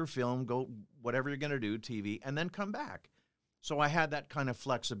 go do your film, go whatever you're going to do, TV, and then come back. So I had that kind of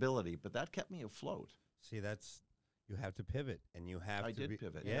flexibility, but that kept me afloat. See, you have to pivot, and you have I to did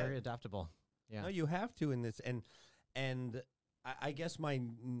pivot. Yeah. Very adaptable. Yeah. No, you have to in this. And I guess my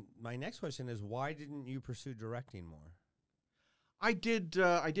next question is, why didn't you pursue directing more? I did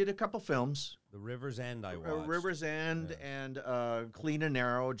a couple films. The River's End I watched. River's End and Clean and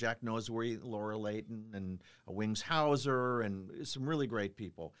Narrow, Jack Noseworthy, Laura Layton, and Wings Hauser, and some really great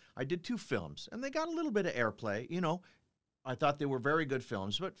people. I did 2 films, and they got a little bit of airplay. I thought they were very good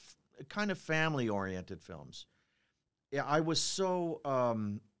films, but kind of family-oriented films. Yeah, I was so,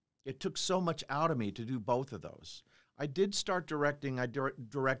 it took so much out of me to do both of those. I did start directing. I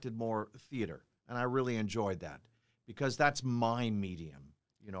directed more theater, and I really enjoyed that because that's my medium.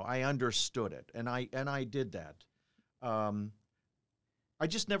 I understood it, and I did that. I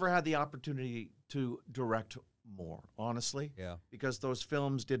just never had the opportunity to direct more, honestly. Yeah. Because those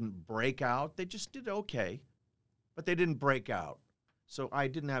films didn't break out. They just did okay, but they didn't break out. So I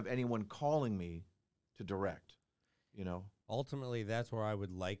didn't have anyone calling me to direct, Ultimately, that's where I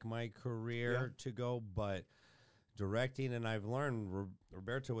would like my career to go, but directing, and I've learned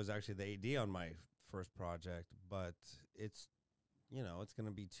Roberto was actually the AD on my first project, but it's going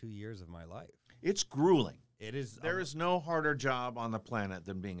to be 2 years of my life. It's grueling. It is. There is no harder job on the planet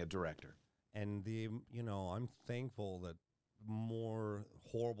than being a director. And I'm thankful that more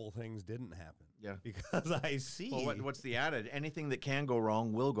horrible things didn't happen. Yeah. Because I see. Well, what's the added? Anything that can go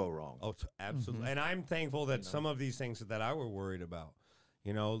wrong will go wrong. Oh, absolutely. And I'm thankful that some of these things that I were worried about,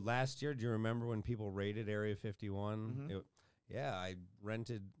 You know, last year, do you remember when people raided Area 51? Mhm. Yeah, I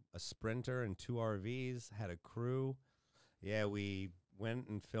rented a Sprinter and 2 RVs, had a crew. Yeah, we went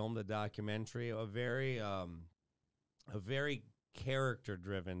and filmed a documentary, a very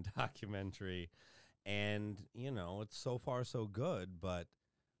character-driven documentary. And, you know, it's so far so good, but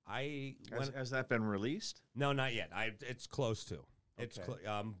I went... Has that been released? No, not yet. It's close to. It's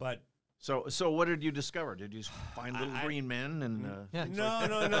Okay. but So what did you discover? Did you find little green men and Yeah. things no, like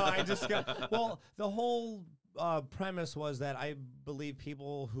that? no. I just got the whole premise was that I believe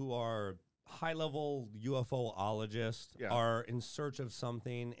people who are high-level UFOologists Yeah. are in search of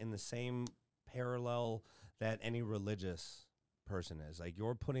something in the same parallel that any religious person is. Like,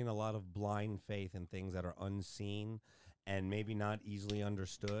 you're putting a lot of blind faith in things that are unseen and maybe not easily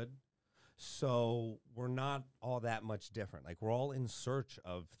understood. So we're not all that much different. Like, we're all in search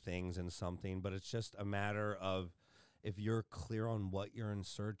of things and something, but it's just a matter of if you're clear on what you're in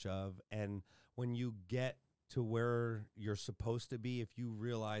search of. And when you get to where you're supposed to be, if you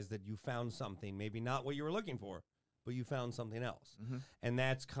realize that you found something, maybe not what you were looking for, but you found something else. Mhm. And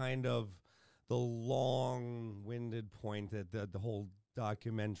that's kind of the long-winded point that the whole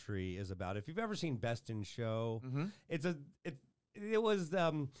documentary is about. If you've ever seen Best in Show, it was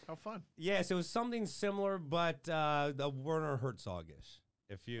How fun. yes, it was something similar, but the Werner Herzogish.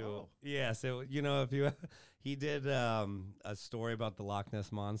 If you, Oh. yes, you know, if you, he did a story about the Loch Ness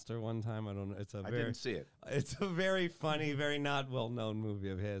Monster one time. I don't know. I didn't see it. It's a very funny, very not well-known movie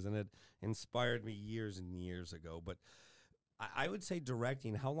of his, and it inspired me years and years ago. But I would say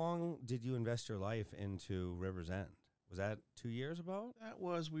directing. How long did you invest your life into River's End? Was that 2 years about?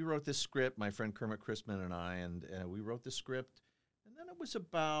 We wrote this script, my friend Kermit Chrisman and I, and we wrote the script, and then it was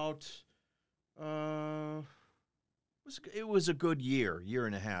about, it was a good year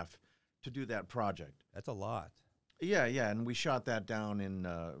and a half to do that project. That's a lot. Yeah, and we shot that down in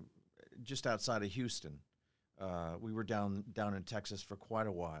just outside of Houston. We were down in Texas for quite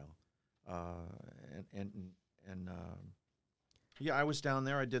a while, yeah, I was down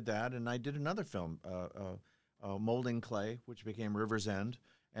there. I did that, and I did another film, Molding Clay, which became River's End,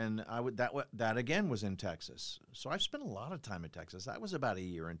 and that again was in Texas. So I've spent a lot of time in Texas. That was about a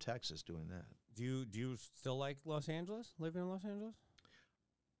year in Texas doing that. Do you still like Los Angeles? Living in Los Angeles?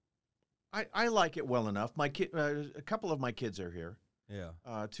 I like it well enough. My a couple of my kids are here.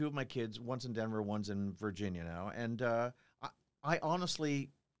 Yeah. 2 of my kids, one's in Denver, one's in Virginia now, and I honestly,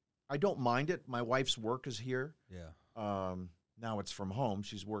 I don't mind it. My wife's work is here. Yeah. Now it's from home.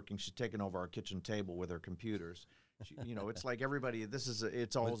 She's working. She's taken over our kitchen table with her computers. You know, it's like everybody.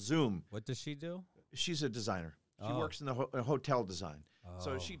 It's all Zoom. What does she do? She's a designer. She Oh. works in the hotel design.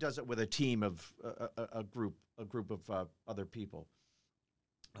 So Oh. she does it with a team of a group of other people.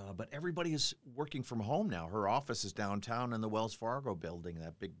 But everybody is working from home now. Her office is downtown in the Wells Fargo building,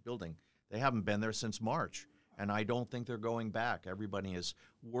 that big building. They haven't been there since March, and I don't think they're going back. Everybody is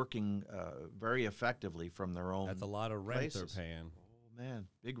working very effectively from their own. That's a lot of rent places. they're paying. Oh man,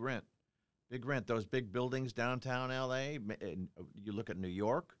 big rent. Big rent. Those big buildings downtown LA. You look at New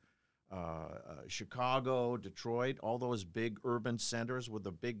York, Chicago, Detroit, all those big urban centers with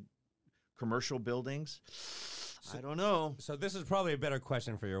the big commercial buildings. I don't know. So this is probably a better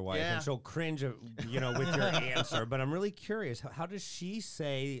question for your wife, Yeah. and she'll cringe, with your answer. But I'm really curious. How does she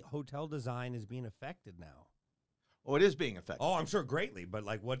say hotel design is being affected now? Oh, it is being affected. Oh, I'm sure greatly. But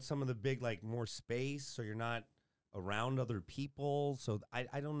like, what's some of the big, like, more space, so you're not around other people? So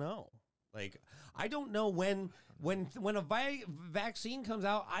I don't know. Like, I don't know when a vaccine comes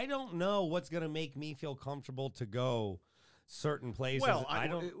out. I don't know what's gonna make me feel comfortable to go certain places. Well, I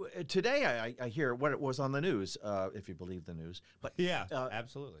don't. Today I hear what it was on the news, if you believe the news. But Yeah,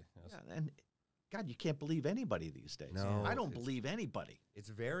 absolutely. Yes. yeah, and God, you can't believe anybody these days. No, I don't it's- believe anybody. It's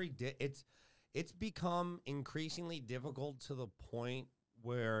very it's become increasingly difficult to the point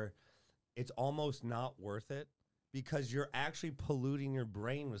where it's almost not worth it, because you're actually polluting your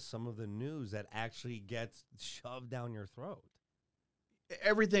brain with some of the news that actually gets shoved down your throat.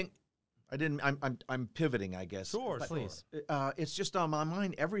 Everything. I'm pivoting, I guess. Sure, but, please. It's just on my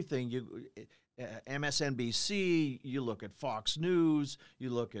mind. Everything MSNBC, you look at Fox News, you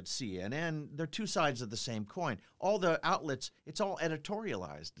look at CNN. They're two sides of the same coin. All the outlets, it's all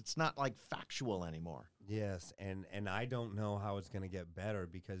editorialized. It's not like factual anymore. Yes, and I don't know how it's going to get better,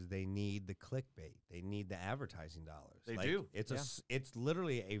 because they need the clickbait. They need the advertising dollars. They do. It's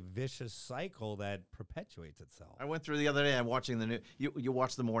literally a vicious cycle that perpetuates itself. I went through the other day. I'm watching the news. You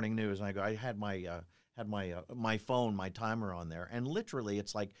watch the morning news, and I had my phone, my timer on there, and literally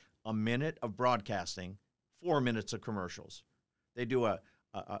it's like a minute of broadcasting, 4 minutes of commercials. They do a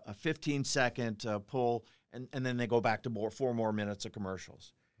a 15-second pull, and then they go back to 4 more minutes of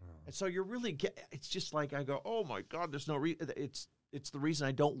commercials. And so you're really it's just like I go, oh my God, there's no it's the reason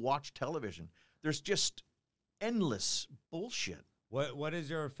I don't watch television. There's just endless bullshit. What is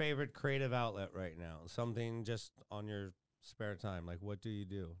your favorite creative outlet right now? Something just on your spare time. Like, what do you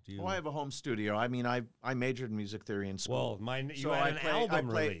do? Well, I have a home studio. I mean, I majored in music theory in school. Well, you So had an album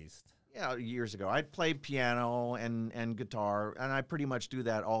released. Yeah, years ago. I'd play piano and guitar, and I pretty much do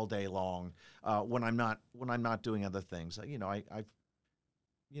that all day long when I'm not doing other things. I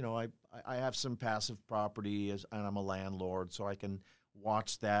have some passive property, and I'm a landlord, so I can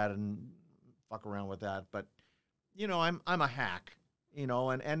watch that and fuck around with that. But I'm a hack,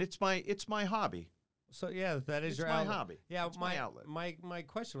 and it's my hobby. So yeah, that is It's your my album. hobby. Yeah, It's my outlet. My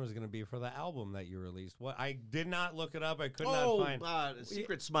question was going to be for the album that you released. What I did not look it up. I could not find.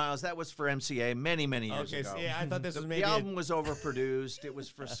 Secret Smiles. That was for MCA many years ago. So yeah, I thought this was maybe the album was overproduced. It was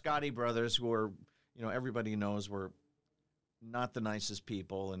for Scotty Brothers, who were, everybody knows were not the nicest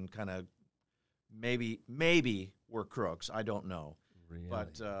people, and kind of maybe were crooks. I don't know. Really?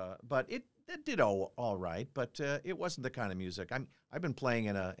 But it did all right. But it wasn't the kind of music. I've been playing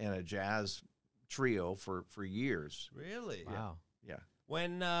in a jazz trio for years. Really? Wow. Yeah.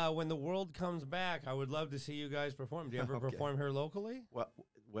 When the world comes back, I would love to see you guys perform. Do you ever Okay. perform here locally?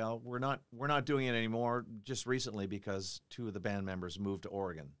 Well, we're not doing it anymore. Just recently, because 2 of the band members moved to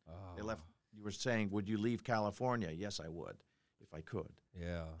Oregon. They left. You were saying, would you leave California? Yes, I would, if I could.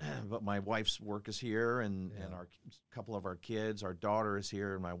 Yeah. But my wife's work is here, and Yeah. our couple of our kids. Our daughter is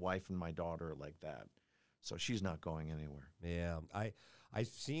here, and my wife and my daughter are like that. So she's not going anywhere. Yeah. I've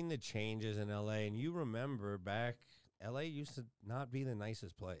seen the changes in LA, and you remember back, LA used to not be the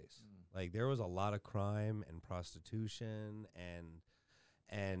nicest place. Like, there was a lot of crime and prostitution,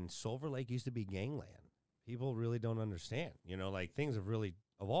 and Silver Lake used to be gangland. People really don't understand. Like, things have really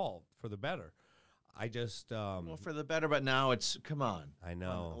evolved for the better. I just Well, for the better, but now come on. I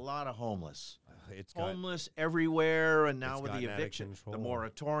know. A lot of homeless. It's got, Homeless everywhere, and now It's with the gotten out of eviction, the control.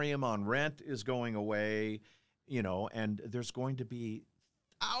 moratorium on rent is going away, and there's going to be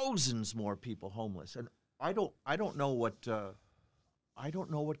thousands more people homeless. And I don't know what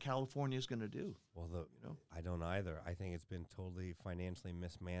California is going to do. well, I don't either. I think it's been totally financially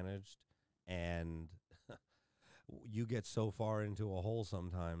mismanaged, and you get so far into a hole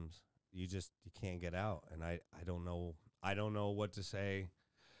sometimes you can't get out. And I don't know what to say.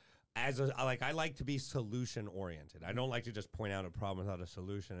 I like to be solution oriented. I don't like to just point out a problem without a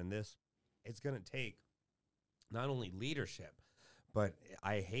solution. And it's going to take not only leadership, but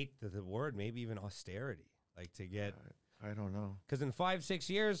I hate the word, maybe even austerity, like to get. I don't know. Because in 5-6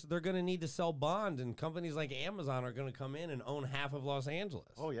 years, they're going to need to sell bond, and companies like Amazon are going to come in and own half of Los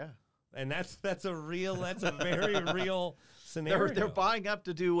Angeles. Oh yeah. And that's a very real scenario. They're buying up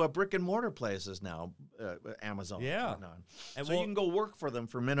to do brick and mortar places now, Amazon. Yeah. And so you can go work for them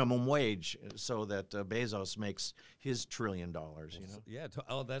for minimum wage, so that Bezos makes his $1 trillion. Yeah.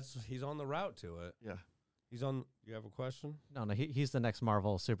 He's on the route to it. Yeah. He's on. You have a question? No, he's the next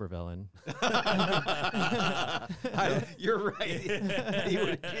Marvel supervillain. You're right.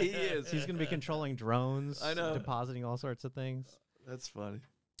 He is. He's going to be controlling drones, I know. depositing all sorts of things. That's funny.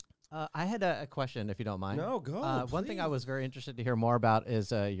 I had a question, if you don't mind. No, go. One thing I please. was very interested to hear more about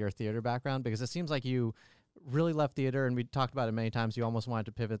is your theater background, because it seems like you really love theater, and we talked about it many times. You almost wanted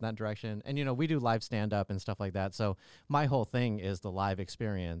to pivot in that direction. And, we do live stand-up and stuff like that. So my whole thing is the live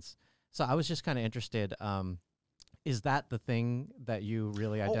experience. So I was just kind of interested, is that the thing that you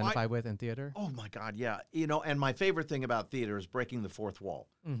really identify with in theater? Oh my God, yeah. And my favorite thing about theater is breaking the fourth wall.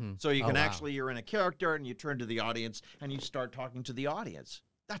 Mm-hmm. So you can wow. you're in a character, and you turn to the audience and you start talking to the audience.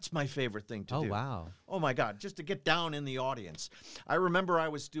 That's my favorite thing to do. Oh, wow. Oh my God, just to get down in the audience. I remember I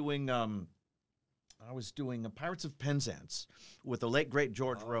was doing Pirates of Penzance with the late great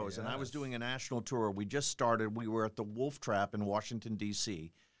George Rose, and I was yes. doing a national tour. We just started. We were at the Wolf Trap in Washington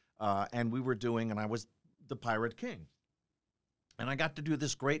D.C., and I was the Pirate King. And I got to do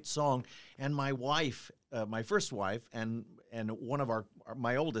this great song, and my wife, my first wife, and one of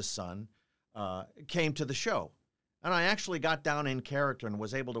my oldest son, came to the show. And I actually got down in character and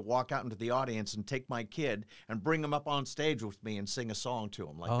was able to walk out into the audience and take my kid and bring him up on stage with me and sing a song to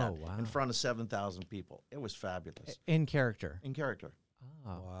him like that wow. in front of 7,000 people. It was fabulous. In character. In character.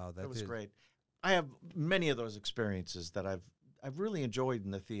 Oh. Wow, That was great. I have many of those experiences that I've really enjoyed in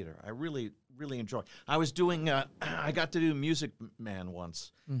the theater. I really enjoy. I was doing. I got to do Music Man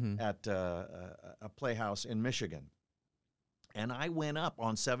once at a playhouse in Michigan, and I went up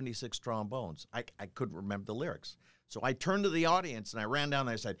on 76 trombones. I couldn't remember the lyrics, So I turned to the audience and I ran down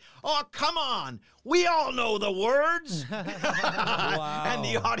there and said, "Oh, come on. We all know the words." Wow. And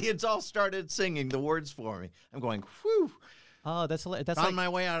the audience all started singing the words for me. I'm going, whew. Oh, that's hilarious. That's Found like, my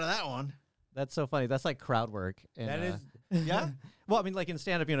way out of that one. that's so funny. That's like crowd work. And, That is. Yeah? well, I mean, like in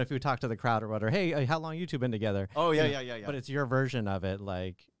stand up, you know, if you talk to the crowd or whatever, hey, how long you two been together? Oh, yeah, You know, yeah. But it's your version of it,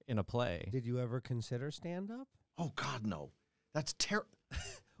 like in a play. Did you ever consider stand up? Oh, God, no. That's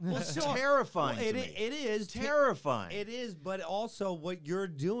Well, that's sure. terrifying Well, to me. it is Terrifying. It is, but also what you're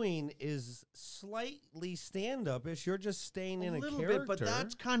doing is slightly stand-up-ish. You're just staying in a little character. bit, but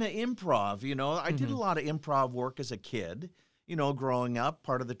that's kind of improv, you know. I did a lot of improv work as a kid, you know, growing up.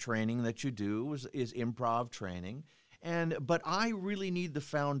 Part of the training that you do is improv training. But I really need the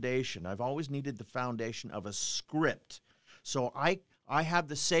foundation. I've always needed the foundation of a script. So I have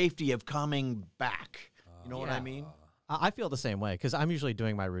the safety of coming back. You know what I mean? I feel the same way because I'm usually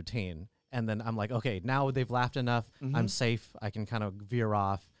doing my routine. And then I'm like, okay, now they've laughed enough. I'm safe. I can kind of veer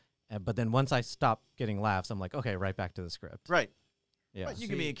off. But then once I stop getting laughs, I'm like, okay, right back to the script. Right. Yeah. But you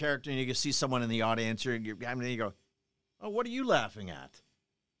can be a character and you can see someone in the audience and you go, "Oh, what are you laughing at?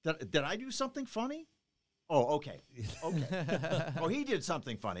 Did I do something funny? Oh, okay. Okay. Oh, he did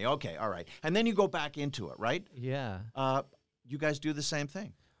something funny. Okay, all right." And then you go back into it, right? Yeah. You guys do the same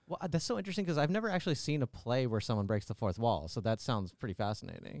thing. Well, that's so interesting because I've never actually seen a play where someone breaks the fourth wall. So that sounds pretty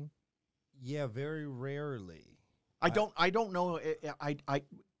fascinating. Yeah, very rarely. I don't know.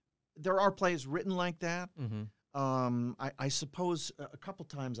 There are plays written like that. I suppose a couple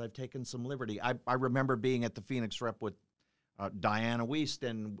times I've taken some liberty. I remember being at the Phoenix Rep with Diana Wiest,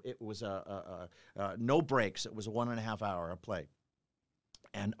 and it was no breaks. It was a 1.5 hour play.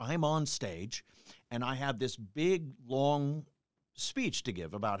 And I'm on stage, and I have this big, long speech to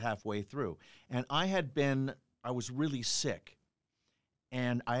give about halfway through. And I was really sick.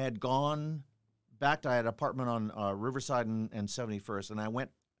 And I had gone back to, I had an apartment on Riverside and 71st, and I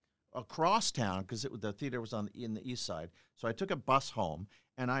went across town because the theater was in the east side. So I took a bus home,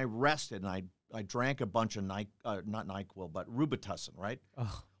 and I rested, and I drank a bunch of, not NyQuil, but Robitussin, right?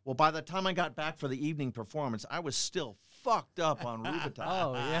 Oh. Well, by the time I got back for the evening performance, I was still fucked up on Robitussin.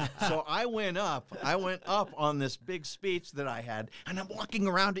 Oh, yeah. So I went up on this big speech that I had, and I'm walking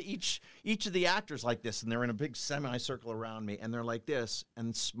around to each of the actors like this, and they're in a big semicircle around me, and they're like this,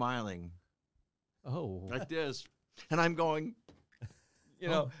 and smiling Oh. like this. And I'm going, you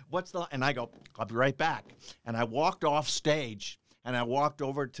know, and I go, "I'll be right back." And I walked off stage, and I walked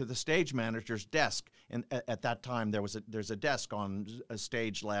over to the stage manager's desk. And at that time, there's a desk on a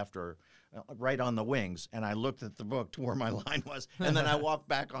stage left or right on the wings. And I looked at the book to where my line was. And then I walked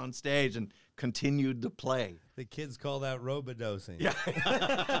back on stage and continued to play. The kids call that robodosing. Yeah.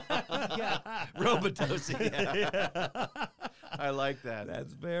 Robodosing. Yeah. I like that.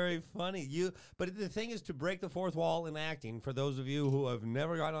 That's very funny. But the thing is, to break the fourth wall in acting, for those of you who have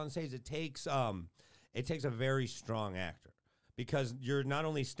never gotten on stage, it takes a very strong actor. Because you're not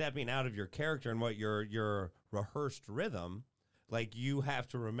only stepping out of your character and what your rehearsed rhythm, like you have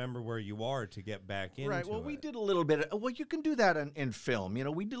to remember where you are to get back into it. Right. Well, we did a little bit. Well, you can do that in film. You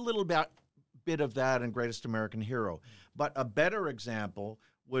know, we did a little bit of that in Greatest American Hero. But a better example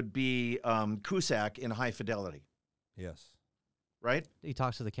would be Cusack in High Fidelity. Yes. Right. He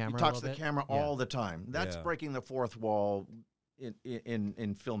talks to the camera. He talks a to the little bit? camera Yeah. all the time. That's Yeah. breaking the fourth wall in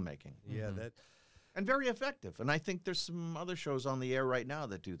filmmaking. Yeah. That. And very effective. And I think there's some other shows on the air right now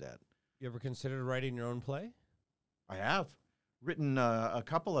that do that. You ever considered writing your own play? I have written a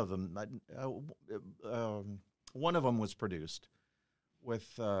couple of them. One of them was produced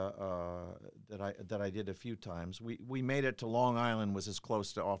with that I did a few times. We made it to Long Island, was as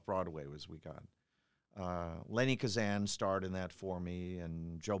close to Off-Broadway as we got. Lenny Kazan starred in that for me,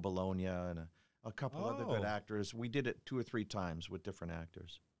 and Joe Bologna and a couple other good actors. We did it 2 or 3 times with different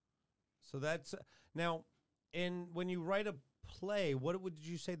actors. So that's now, when you write a play, what would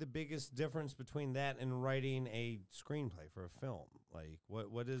you say the biggest difference between that and writing a screenplay for a film? Like,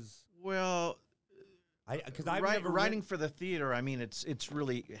 what is? Well, because I've never writing for the theater. I mean, it's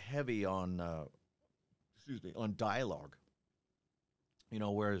really heavy on on dialogue. You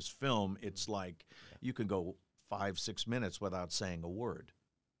know, whereas film, it's like you can go 5-6 minutes without saying a word,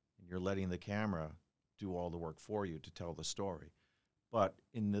 and you're letting the camera do all the work for you to tell the story. But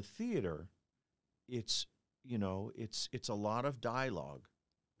in the theater, it's a lot of dialogue,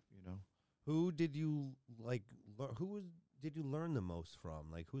 you know. Who did you like? Did you learn the most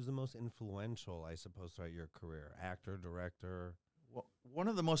from? Like, who's the most influential, I suppose, throughout your career? Actor, director? Well, one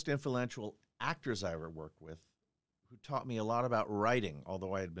of the most influential actors I ever worked with, who taught me a lot about writing,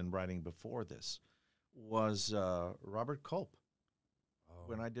 although I had been writing before this, was Robert Culp.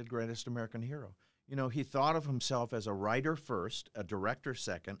 When I did Greatest American Hero. You know, he thought of himself as a writer first, a director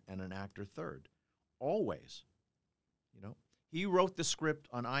second, and an actor third. Always. You know, he wrote the script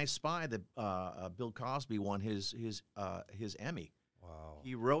on I Spy that Bill Cosby won his Emmy. Wow.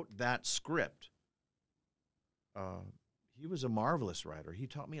 He wrote that script. He was a marvelous writer. He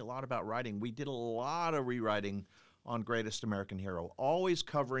taught me a lot about writing. We did a lot of rewriting on Greatest American Hero, always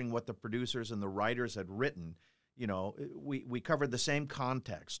covering what the producers and the writers had written. You know, we covered the same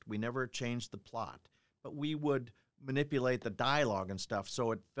context. We never changed the plot, but we would manipulate the dialogue and stuff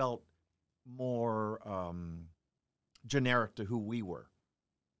so it felt more generic to who we were,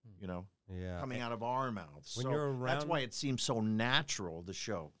 you know, coming out of our mouths. When so you're around, that's why it seems so natural, the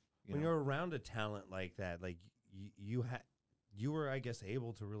show. When you're around a talent like that, like you were, I guess,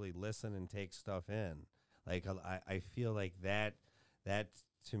 able to really listen and take stuff in. Like I feel like that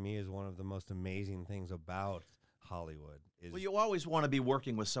to me is one of the most amazing things about Hollywood. Is well, you always want to be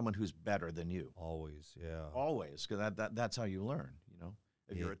working with someone who's better than you. Always, yeah. Always, because that's how you learn, you know.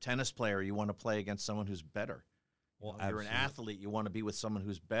 If you're a tennis player, you want to play against someone who's better. Well, if you're an athlete, you want to be with someone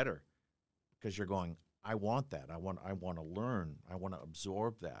who's better because you're going, I want that. I want to learn. I want to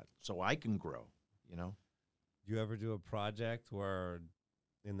absorb that so I can grow, you know. Do you ever do a project where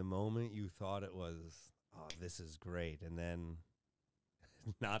in the moment you thought it was, oh, this is great, and then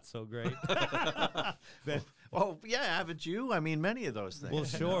not so great? Oh, yeah, haven't you? I mean, many of those things. Well,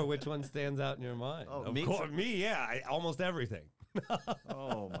 sure. Which one stands out in your mind? Oh, of course, me, yeah. Almost everything.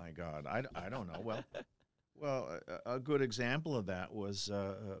 Oh, my God. I don't know. Well, a good example of that was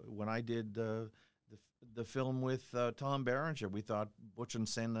when I did the film with Tom Berenger. We thought Butch and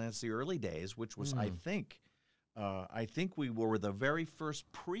Sundance: The Early Days, which was, I think we were the very first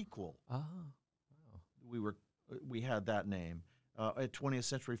prequel. Oh, wow. We had that name. At 20th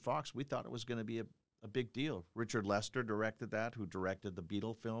Century Fox, we thought it was going to be a big deal. Richard Lester directed that, who directed the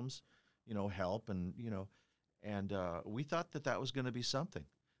Beatle films, you know, Help, and, you know, and we thought that was going to be something.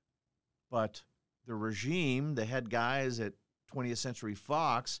 But the regime, the head guys at 20th Century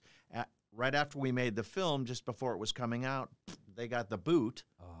Fox, right after we made the film, just before it was coming out, they got the boot.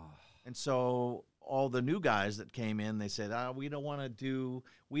 Oh. And so all the new guys that came in, they said, we don't want to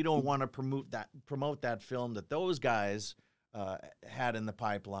promote that film that those guys had in the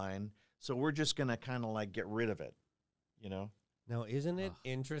pipeline. So we're just going to kind of like get rid of it, you know? Now, isn't it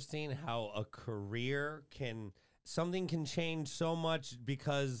interesting how a career something can change so much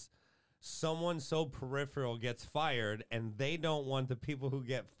because someone so peripheral gets fired and they don't want the people who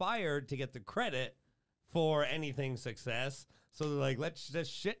get fired to get the credit for anything success. So they're like, let's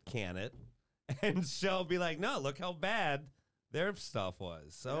just shit can it. And she'll be like, no, look how bad their stuff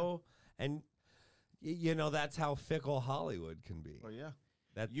was. So, and you know, that's how fickle Hollywood can be. Well, yeah.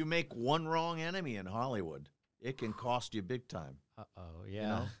 You make one wrong enemy in Hollywood, it can cost you big time. Uh-oh,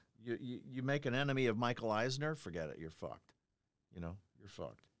 yeah. You know? You make an enemy of Michael Eisner, forget it, you're fucked. You know, you're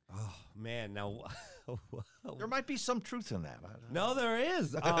fucked. Oh, man. Now, there might be some truth in that. No, there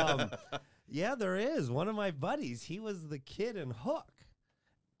is. Yeah, there is. One of my buddies, he was the kid in Hook.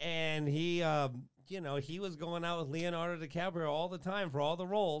 And he, you know, he was going out with Leonardo DiCaprio all the time for all the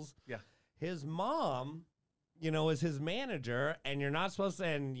roles. Yeah. His mom, you know, is his manager, and you're not supposed to,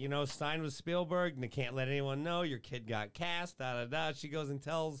 and, you know, signed with Spielberg, and they can't let anyone know your kid got cast, da-da-da. She goes and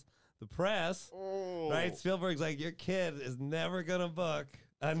tells the press, right? Spielberg's like, your kid is never going to book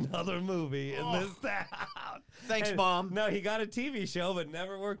another movie in this town. Thanks, and, Mom. No, he got a TV show, but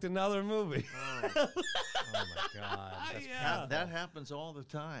never worked another movie. Oh my God. That happens all the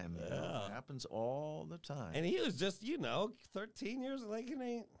time. Yeah. It happens all the time. And he was just, you know, 13 years, like, it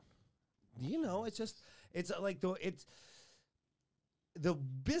ain't, you know, it's just, it's like, the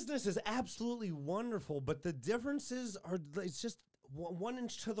business is absolutely wonderful, but the differences are, it's just 1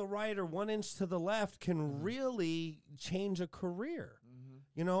 inch to the right or 1 inch to the left can really change a career.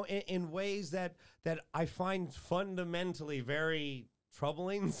 You know, in ways that I find fundamentally very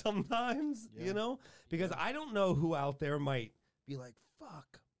troubling sometimes, you know, because I don't know who out there might be like,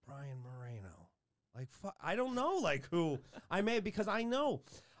 fuck Brian Moreno. Like, fuck, I don't know, like, who I may, because I know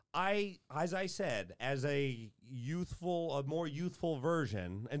as I said, as a more youthful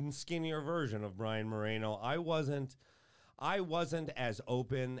version and skinnier version of Brian Moreno, I wasn't as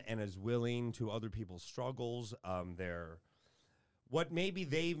open and as willing to other people's struggles, what maybe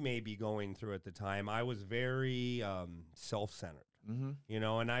they may be going through at the time. I was very self-centered, you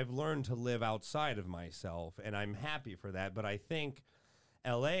know, and I've learned to live outside of myself, and I'm happy for that. But I think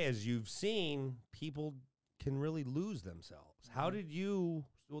L.A., as you've seen, people can really lose themselves. How did you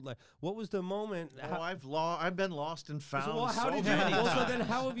what was the moment? I've been lost and found. So, well, how so did you? many Well, so times. then,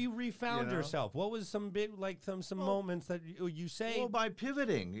 how have you refound You know? yourself? What was some big, like some moments that you say? Well, by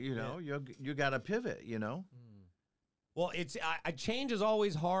pivoting, you got to pivot. Well, it's change is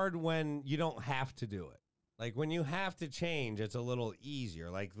always hard when you don't have to do it. Like when you have to change, it's a little easier.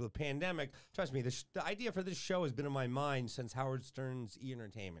 Like the pandemic, trust me, the idea for this show has been in my mind since Howard Stern's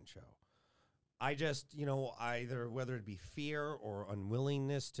E-Entertainment show. I just, either whether it be fear or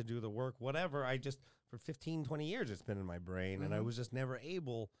unwillingness to do the work, whatever, for 15, 20 years, it's been in my brain, and I was just never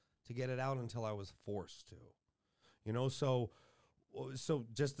able to get it out until I was forced to. So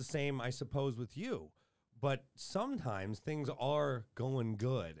just the same, I suppose, with you. But sometimes things are going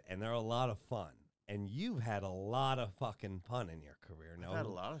good, and they're a lot of fun. And you've had a lot of fucking fun in your career. I've had a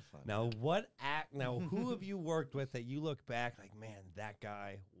lot of fun. Now, who have you worked with that you look back like, man, that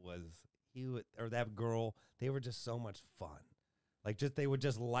guy or that girl, they were just so much fun. Like they would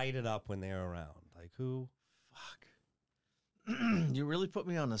just light it up when they were around. Like who? Fuck. You really put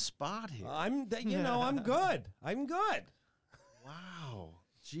me on the spot here. I'm good. I'm good. Wow.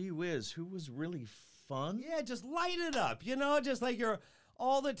 Gee whiz, who was really fun? Yeah, just light it up. Just like you're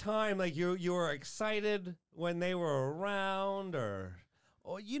all the time, like you were excited when they were around, or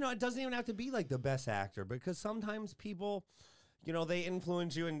it doesn't even have to be like the best actor, because sometimes people, they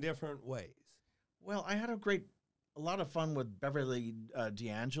influence you in different ways. Well, I had a lot of fun with Beverly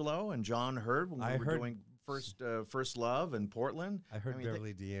D'Angelo and John Hurd when we were doing First Love in Portland. I heard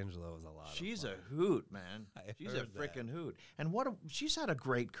Beverly D'Angelo was a lot. She's of fun. a hoot, man. She's a heard freaking hoot. And she's had a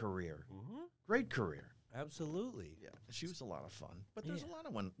great career. Mm-hmm. Great career. Absolutely. Yeah, she was a lot of fun. But there's a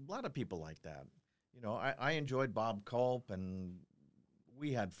lot of people like that. I enjoyed Bob Culp, and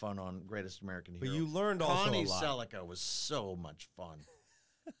we had fun on Greatest American Hero. But you learned also Connie a lot. Selica was so much fun.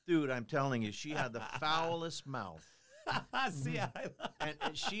 Dude, I'm telling you, she had the foulest mouth. See, And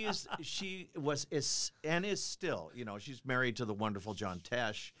she is still, she's married to the wonderful John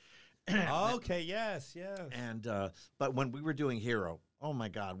Tesh. Okay, yes. And but when we were doing Hero, oh my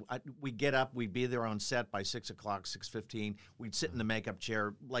God, we'd get up, we'd be there on set by 6 o'clock, 6:15. We'd sit in the makeup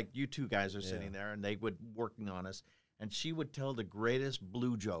chair like you two guys are sitting there, and they would working on us. And she would tell the greatest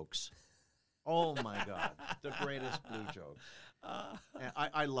blue jokes. Oh my God, the greatest blue jokes. And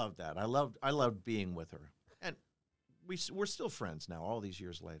I loved that. I loved being with her, and we're still friends now, all these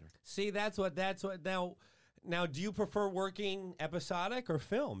years later. See, that's what now. Do you prefer working episodic or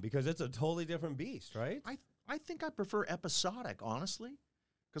film? Because it's a totally different beast, right? I think I prefer episodic, honestly,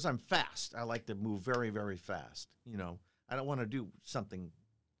 because I'm fast. I like to move very, very fast. I don't want to do something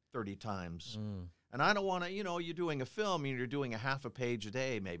 30 times. And I don't want to, you're doing a film and you're doing a half a page a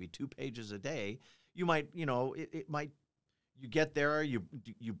day, maybe 2 pages a day. You might, it might, you get there, you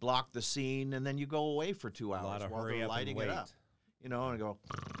block the scene, and then you go away for 2 hours A lot of while hurry they're up lighting and it wait. up. And go,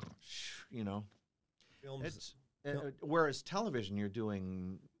 Films. Whereas television, you're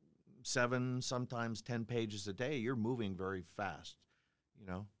doing 7, sometimes 10 pages a day. You're moving very fast,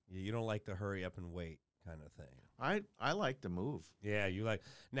 You don't like the hurry up and wait kind of thing. I like to move. Yeah, you like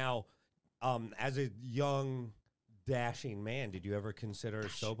now. As a young, dashing man, did you ever consider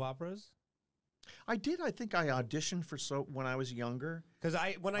soap operas? I did. I think I auditioned for soap when I was younger. Because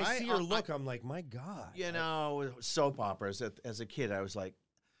when I see your look, I'm like, my God. Soap operas. As a kid, I was like,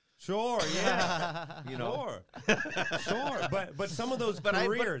 sure, yeah, sure. But some of those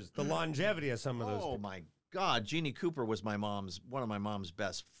careers, the longevity of some of those. Oh my God, Jeannie Cooper was one of my mom's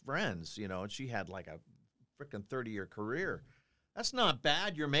best friends. And she had like a freaking 30-year career. That's not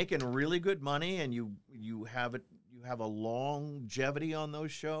bad. You're making really good money, and you have a longevity on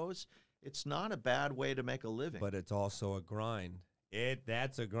those shows. It's not a bad way to make a living. But it's also a grind.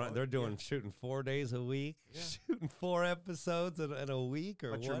 That's a grind. They're shooting 4 days a week, shooting 4 episodes in a week,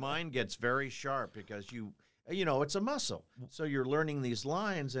 but your mind gets very sharp because it's a muscle. So you're learning these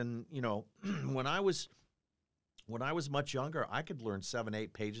lines, and when I was much younger, I could learn 7,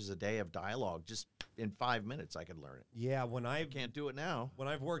 8 pages a day of dialogue just in 5 minutes. I could learn it. Yeah, I can't do it now. When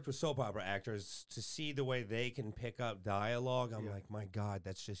I've worked with soap opera actors, to see the way they can pick up dialogue, I'm like, my God,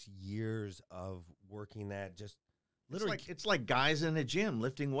 that's just years of working that. Just literally, it's like guys in a gym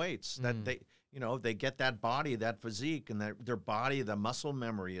lifting weights. That they get that body, that physique, and their body, the muscle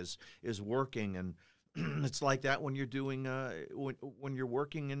memory is working, and it's like that when you're doing when you're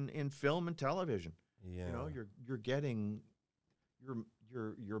working in film and television. Yeah, you're getting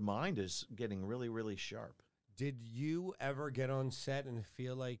your mind is getting really, really sharp. Did you ever get on set and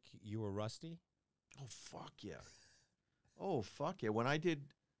feel like you were rusty? Oh fuck yeah! Oh fuck yeah! When I did,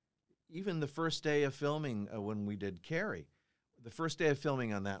 even the first day of filming, when we did Carrie, the first day of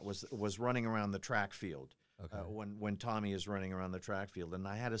filming on that was running around the track field. Okay. when Tommy is running around the track field, and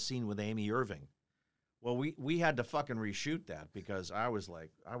I had a scene with Amy Irving. Well, we had to fucking reshoot that because I was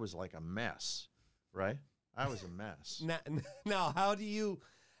like a mess, right? I was a mess. Now, how do you,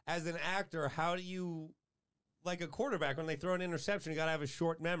 as an actor, like a quarterback, when they throw an interception, you got to have a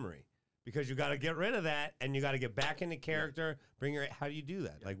short memory because you got to get rid of that and you got to get back into character. How do you do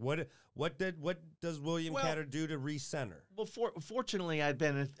that? Like what does William Katter do to recenter? Well, fortunately, I'd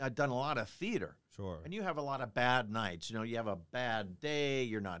done a lot of theater. Sure. And you have a lot of bad nights. You know, you have a bad day.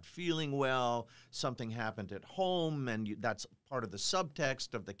 You're not feeling well. Something happened at home, and that's part of the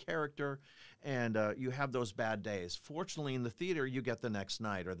subtext of the character. And you have those bad days. Fortunately, in the theater, you get the next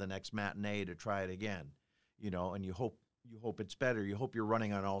night or the next matinee to try it again. You know, and you hope it's better. You hope you're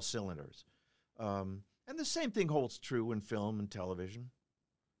running on all cylinders. And the same thing holds true in film and television.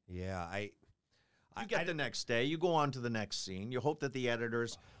 Yeah, you get the next day. You go on to the next scene. You hope that the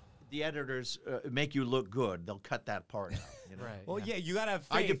editors make you look good. They'll cut that part out. You know? Right. Well, yeah, you gotta have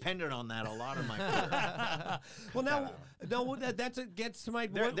faith. I depended on that a lot in my career. Well, no, gets to my.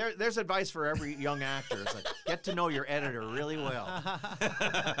 There's advice for every young actor. It's like, get to know your editor really well.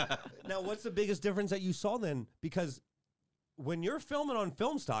 Now, what's the biggest difference that you saw then? Because when you're filming on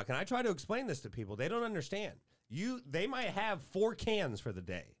film stock, and I try to explain this to people, they don't understand. They might have 4 cans for the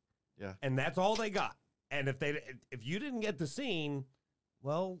day. Yeah. And that's all they got. And if you didn't get the scene,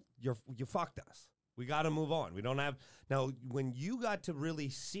 well, you fucked us. We got to move on. We don't have now. When you got to really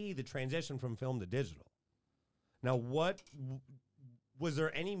see the transition from film to digital, now was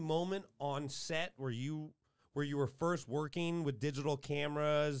there any moment on set where you were first working with digital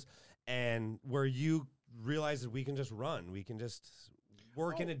cameras and where you realized that we can just run, we can just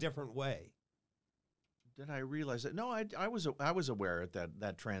work in a different way? Did I realize that? No, I was aware at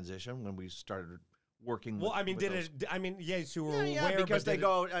that transition when we started working. Well, I mean, yes, you were aware. Yeah, because they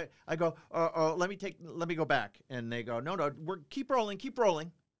go. I go. Let me go back, and they go. No, keep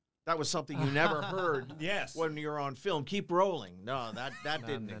rolling. That was something you never heard. Yes. When you're on film, keep rolling. No, that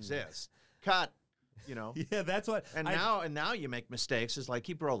didn't exist. Cut. You know. Yeah, that's what. And now you make mistakes. It's like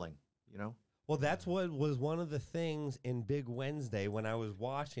keep rolling. You know. Well, that's what was one of the things in Big Wednesday when I was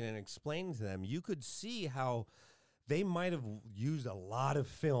watching and explaining to them. You could see how they might have used a lot of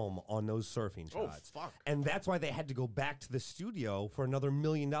film on those surfing shots. Oh, fuck. And that's why they had to go back to the studio for another $1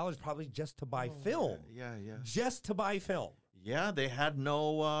 million probably just to buy film. Yeah. Just to buy film. Yeah, they had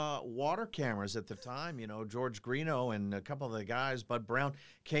no water cameras at the time. You know, George Greeno and a couple of the guys, Bud Brown,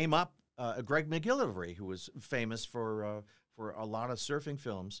 came up. Greg McGillivray, who was famous for a lot of surfing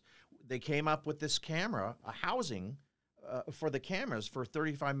films, they came up with this camera, a housing for the cameras, for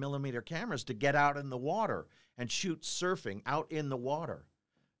 35 millimeter cameras to get out in the water and shoot surfing out in the water,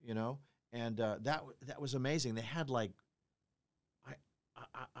 you know, and that was amazing. They had like,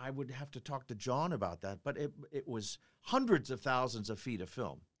 I would have to talk to John about that, but it was hundreds of thousands of feet of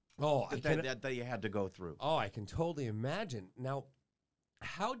film. Oh, that you had to go through. Oh, I can totally imagine. Now,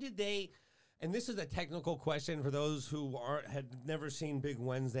 how did they? And this is a technical question for those who had never seen Big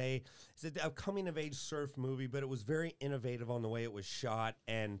Wednesday. It's a coming-of-age surf movie, but it was very innovative on the way it was shot.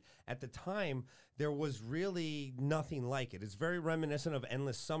 And at the time, there was really nothing like it. It's very reminiscent of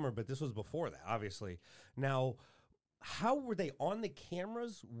Endless Summer, but this was before that, obviously. Now, how were they on the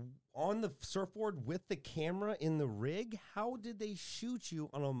cameras, on the surfboard with the camera in the rig? How did they shoot you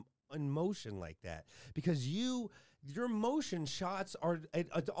in motion like that? Because your motion shots are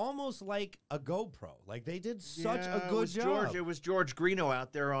it's almost like a GoPro. Like they did such a good job. It was George Greeno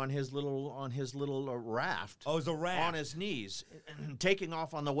out there on his little raft. Oh, it was a raft on his knees, taking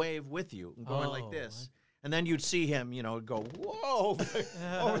off on the wave with you, and going like this. And then you'd see him, you know, go whoa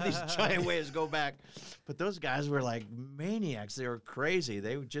over these giant waves, go back. But those guys were like maniacs. They were crazy.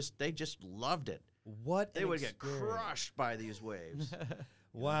 They just loved it. They would get crushed by these waves.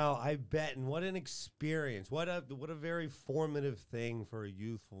 Wow, I bet. And what an experience. What a very formative thing for a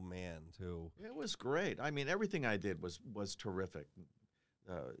youthful man, too. It was great. I mean, everything I did was terrific.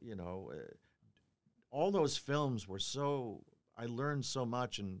 You know, all those films were I learned so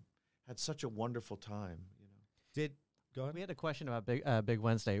much and had such a wonderful time, you know. Go ahead. We had a question about Big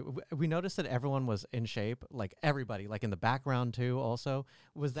Wednesday. We noticed that everyone was in shape, like everybody, like in the background, too, also.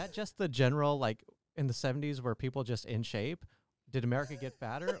 Was that just the general, like, in the 70s, were people just in shape? Did America get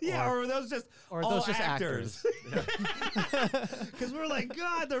fatter? Yeah, or were those just actors? Because we're like,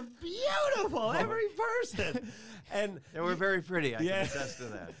 God, they're beautiful, every person. And they were very pretty. I can attest to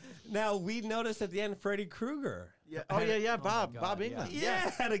that. Now, we noticed at the end Freddy Krueger. Yeah. Oh, yeah. Bob England. Yeah,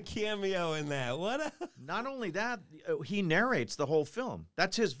 had a cameo in that. Not only that, he narrates the whole film.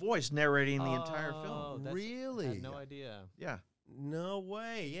 That's his voice narrating the entire film. Really? I had no idea. Yeah. No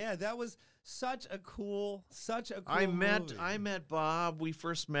way. Yeah, that was such a cool I met movie. Bob. We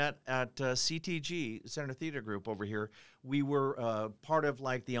first met at CTG, Center Theater Group over here. We were part of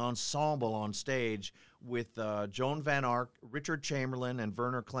like the ensemble on stage with Joan Van Ark, Richard Chamberlain, and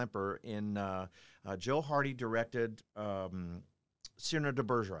Werner Klemper. Joe Hardy directed Cyrano de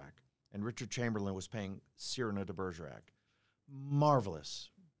Bergerac, and Richard Chamberlain was playing Cyrano de Bergerac.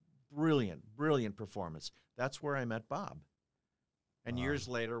 Marvelous, brilliant performance. That's where I met Bob. And years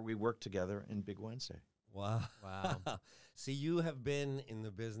later, we worked together in Big Wednesday. Wow. Wow. See, you have been in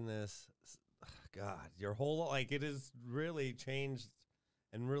the business, God, your whole, like, it has really changed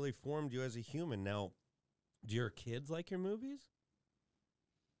and really formed you as a human. Now, do your kids like your movies?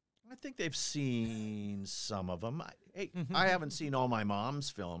 I think they've seen some of them. I haven't seen all my mom's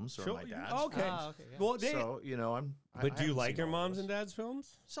films or my dad's. Okay. Okay, yeah. Well, So, but do you haven't like seen your all mom's those. and dad's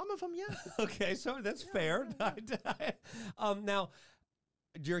films? Some of them, yeah. Okay, so that's fair. Now,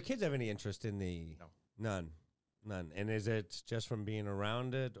 do your kids have any interest in the? No. None. And is it just from being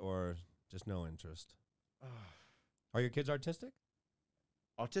around it, or just no interest? Are your kids artistic?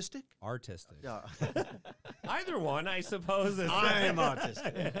 Autistic? Artistic. Yeah. Either one, I suppose. I am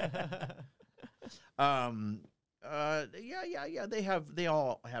autistic. Yeah. They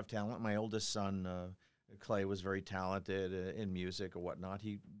all have talent. My oldest son, Clay, was very talented in music or whatnot.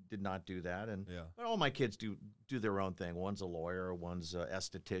 He did not do that, but all my kids do their own thing. One's a lawyer, one's an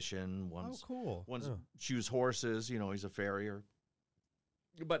esthetician, one's cool. shoes horses. He's a farrier.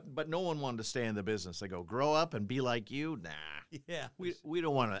 But no one wanted to stay in the business. They go, grow up and be like you. Nah. Yeah. We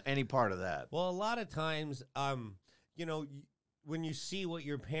don't want any part of that. Well, a lot of times, when you see what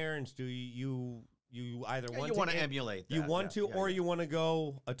your parents do, you either want to emulate that. You want to, or yeah. you want to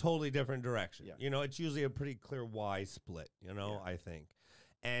go a totally different direction. Yeah. It's usually a pretty clear why split, Yeah. I think.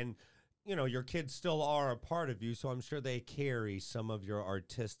 And, your kids still are a part of you, so I'm sure they carry some of your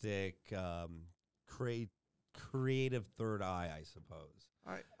artistic, creative third eye, I suppose.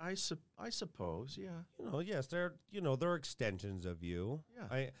 I suppose, yeah. Yes, they're extensions of you.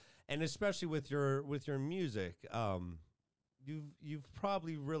 Yeah. And especially with your music, you've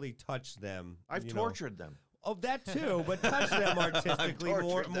probably really touched them. I've tortured them. Oh, that too, but touch them artistically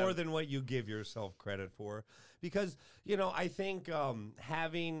tortured more them. than what you give yourself credit for, because I think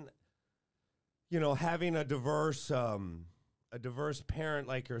having a diverse parent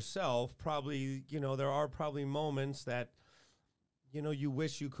like yourself, probably there are probably moments that you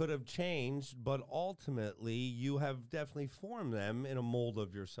wish you could have changed, but ultimately you have definitely formed them in a mold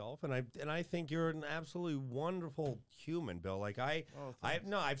of yourself, and I think you're an absolutely wonderful human, Bill. Like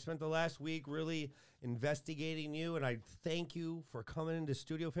I've spent the last week really investigating you, and I thank you for coming into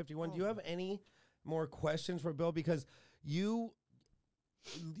Studio 51. Do you have any more questions for Bill? Because you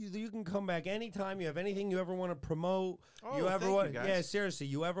can come back anytime. You have anything you ever want to promote. You ever thank want? you, guys. Yeah, seriously.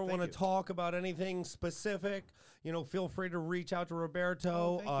 You ever want to you. talk about anything specific? Feel free to reach out to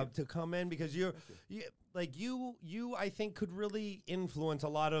Roberto to come in, because you I think could really influence a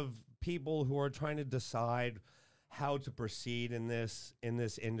lot of people who are trying to decide how to proceed in this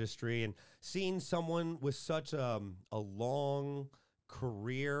industry. And seeing someone with such a long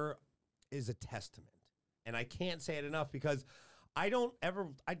career is a testament. And I can't say it enough, because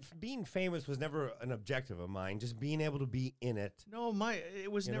being famous was never an objective of mine. Just being able to be in it. No, it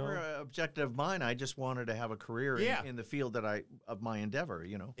was never an objective of mine. I just wanted to have a career in the field of my endeavor,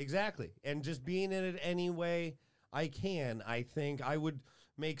 Exactly. And just being in it any way I can, I think I would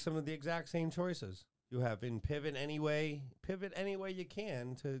make some of the exact same choices you have, in pivot any way you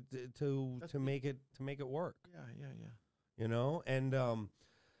can to make it work. Yeah.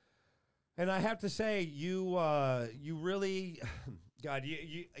 And I have to say, you really, God,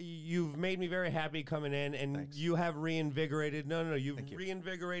 you've made me very happy coming in, and Thanks. you have reinvigorated. You've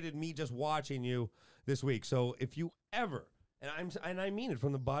reinvigorated me just watching you this week. So if you ever, and I mean it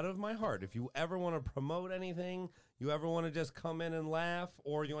from the bottom of my heart, if you ever want to promote anything, you ever want to just come in and laugh,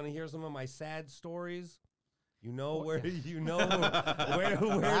 or you want to hear some of my sad stories, where to do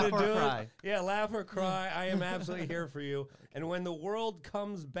it. Yeah, laugh or cry. I am absolutely here for you. And when the world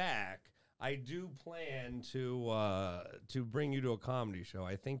comes back, I do plan to bring you to a comedy show.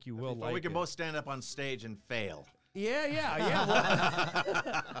 I think you will like it. We can both stand up on stage and fail. Yeah.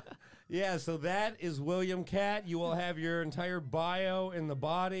 Yeah, so that is William Katt. You will have your entire bio in the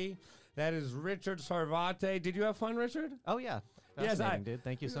body. That is Richard Sarvate. Did you have fun, Richard? Oh, yeah. Yes, Fascinating, dude.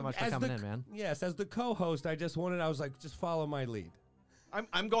 Thank you so much for coming in, man. Yes, as the co-host, I was like, just follow my lead.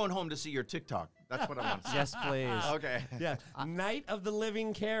 I'm going home to see your TikTok. That's what I want to see. Yes, please. Okay. Yeah, Night of the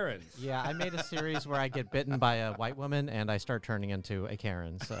Living Karens. Yeah, I made a series where I get bitten by a white woman and I start turning into a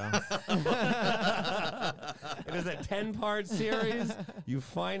Karen. So It is a 10-part series. You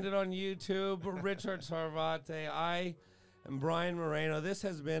find it on YouTube. Richard Sarvate. I am Brian Moreno. This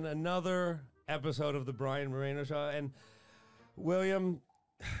has been another episode of the Brian Moreno Show. And William,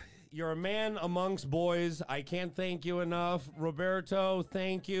 you're a man amongst boys. I can't thank you enough. Roberto,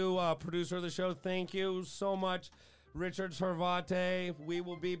 thank you. Producer of the show, thank you so much. Richard Sarvate, we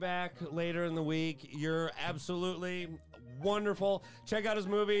will be back later in the week. You're absolutely wonderful. Check out his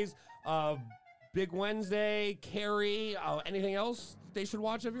movies. Big Wednesday, Carrie. Anything else they should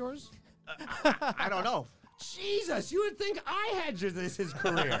watch of yours? I don't know. Jesus, you would think I had his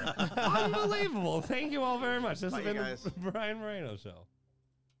career. Unbelievable. Thank you all very much. This has been the Brian Moreno Show.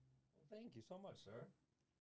 Thank you so much, sir.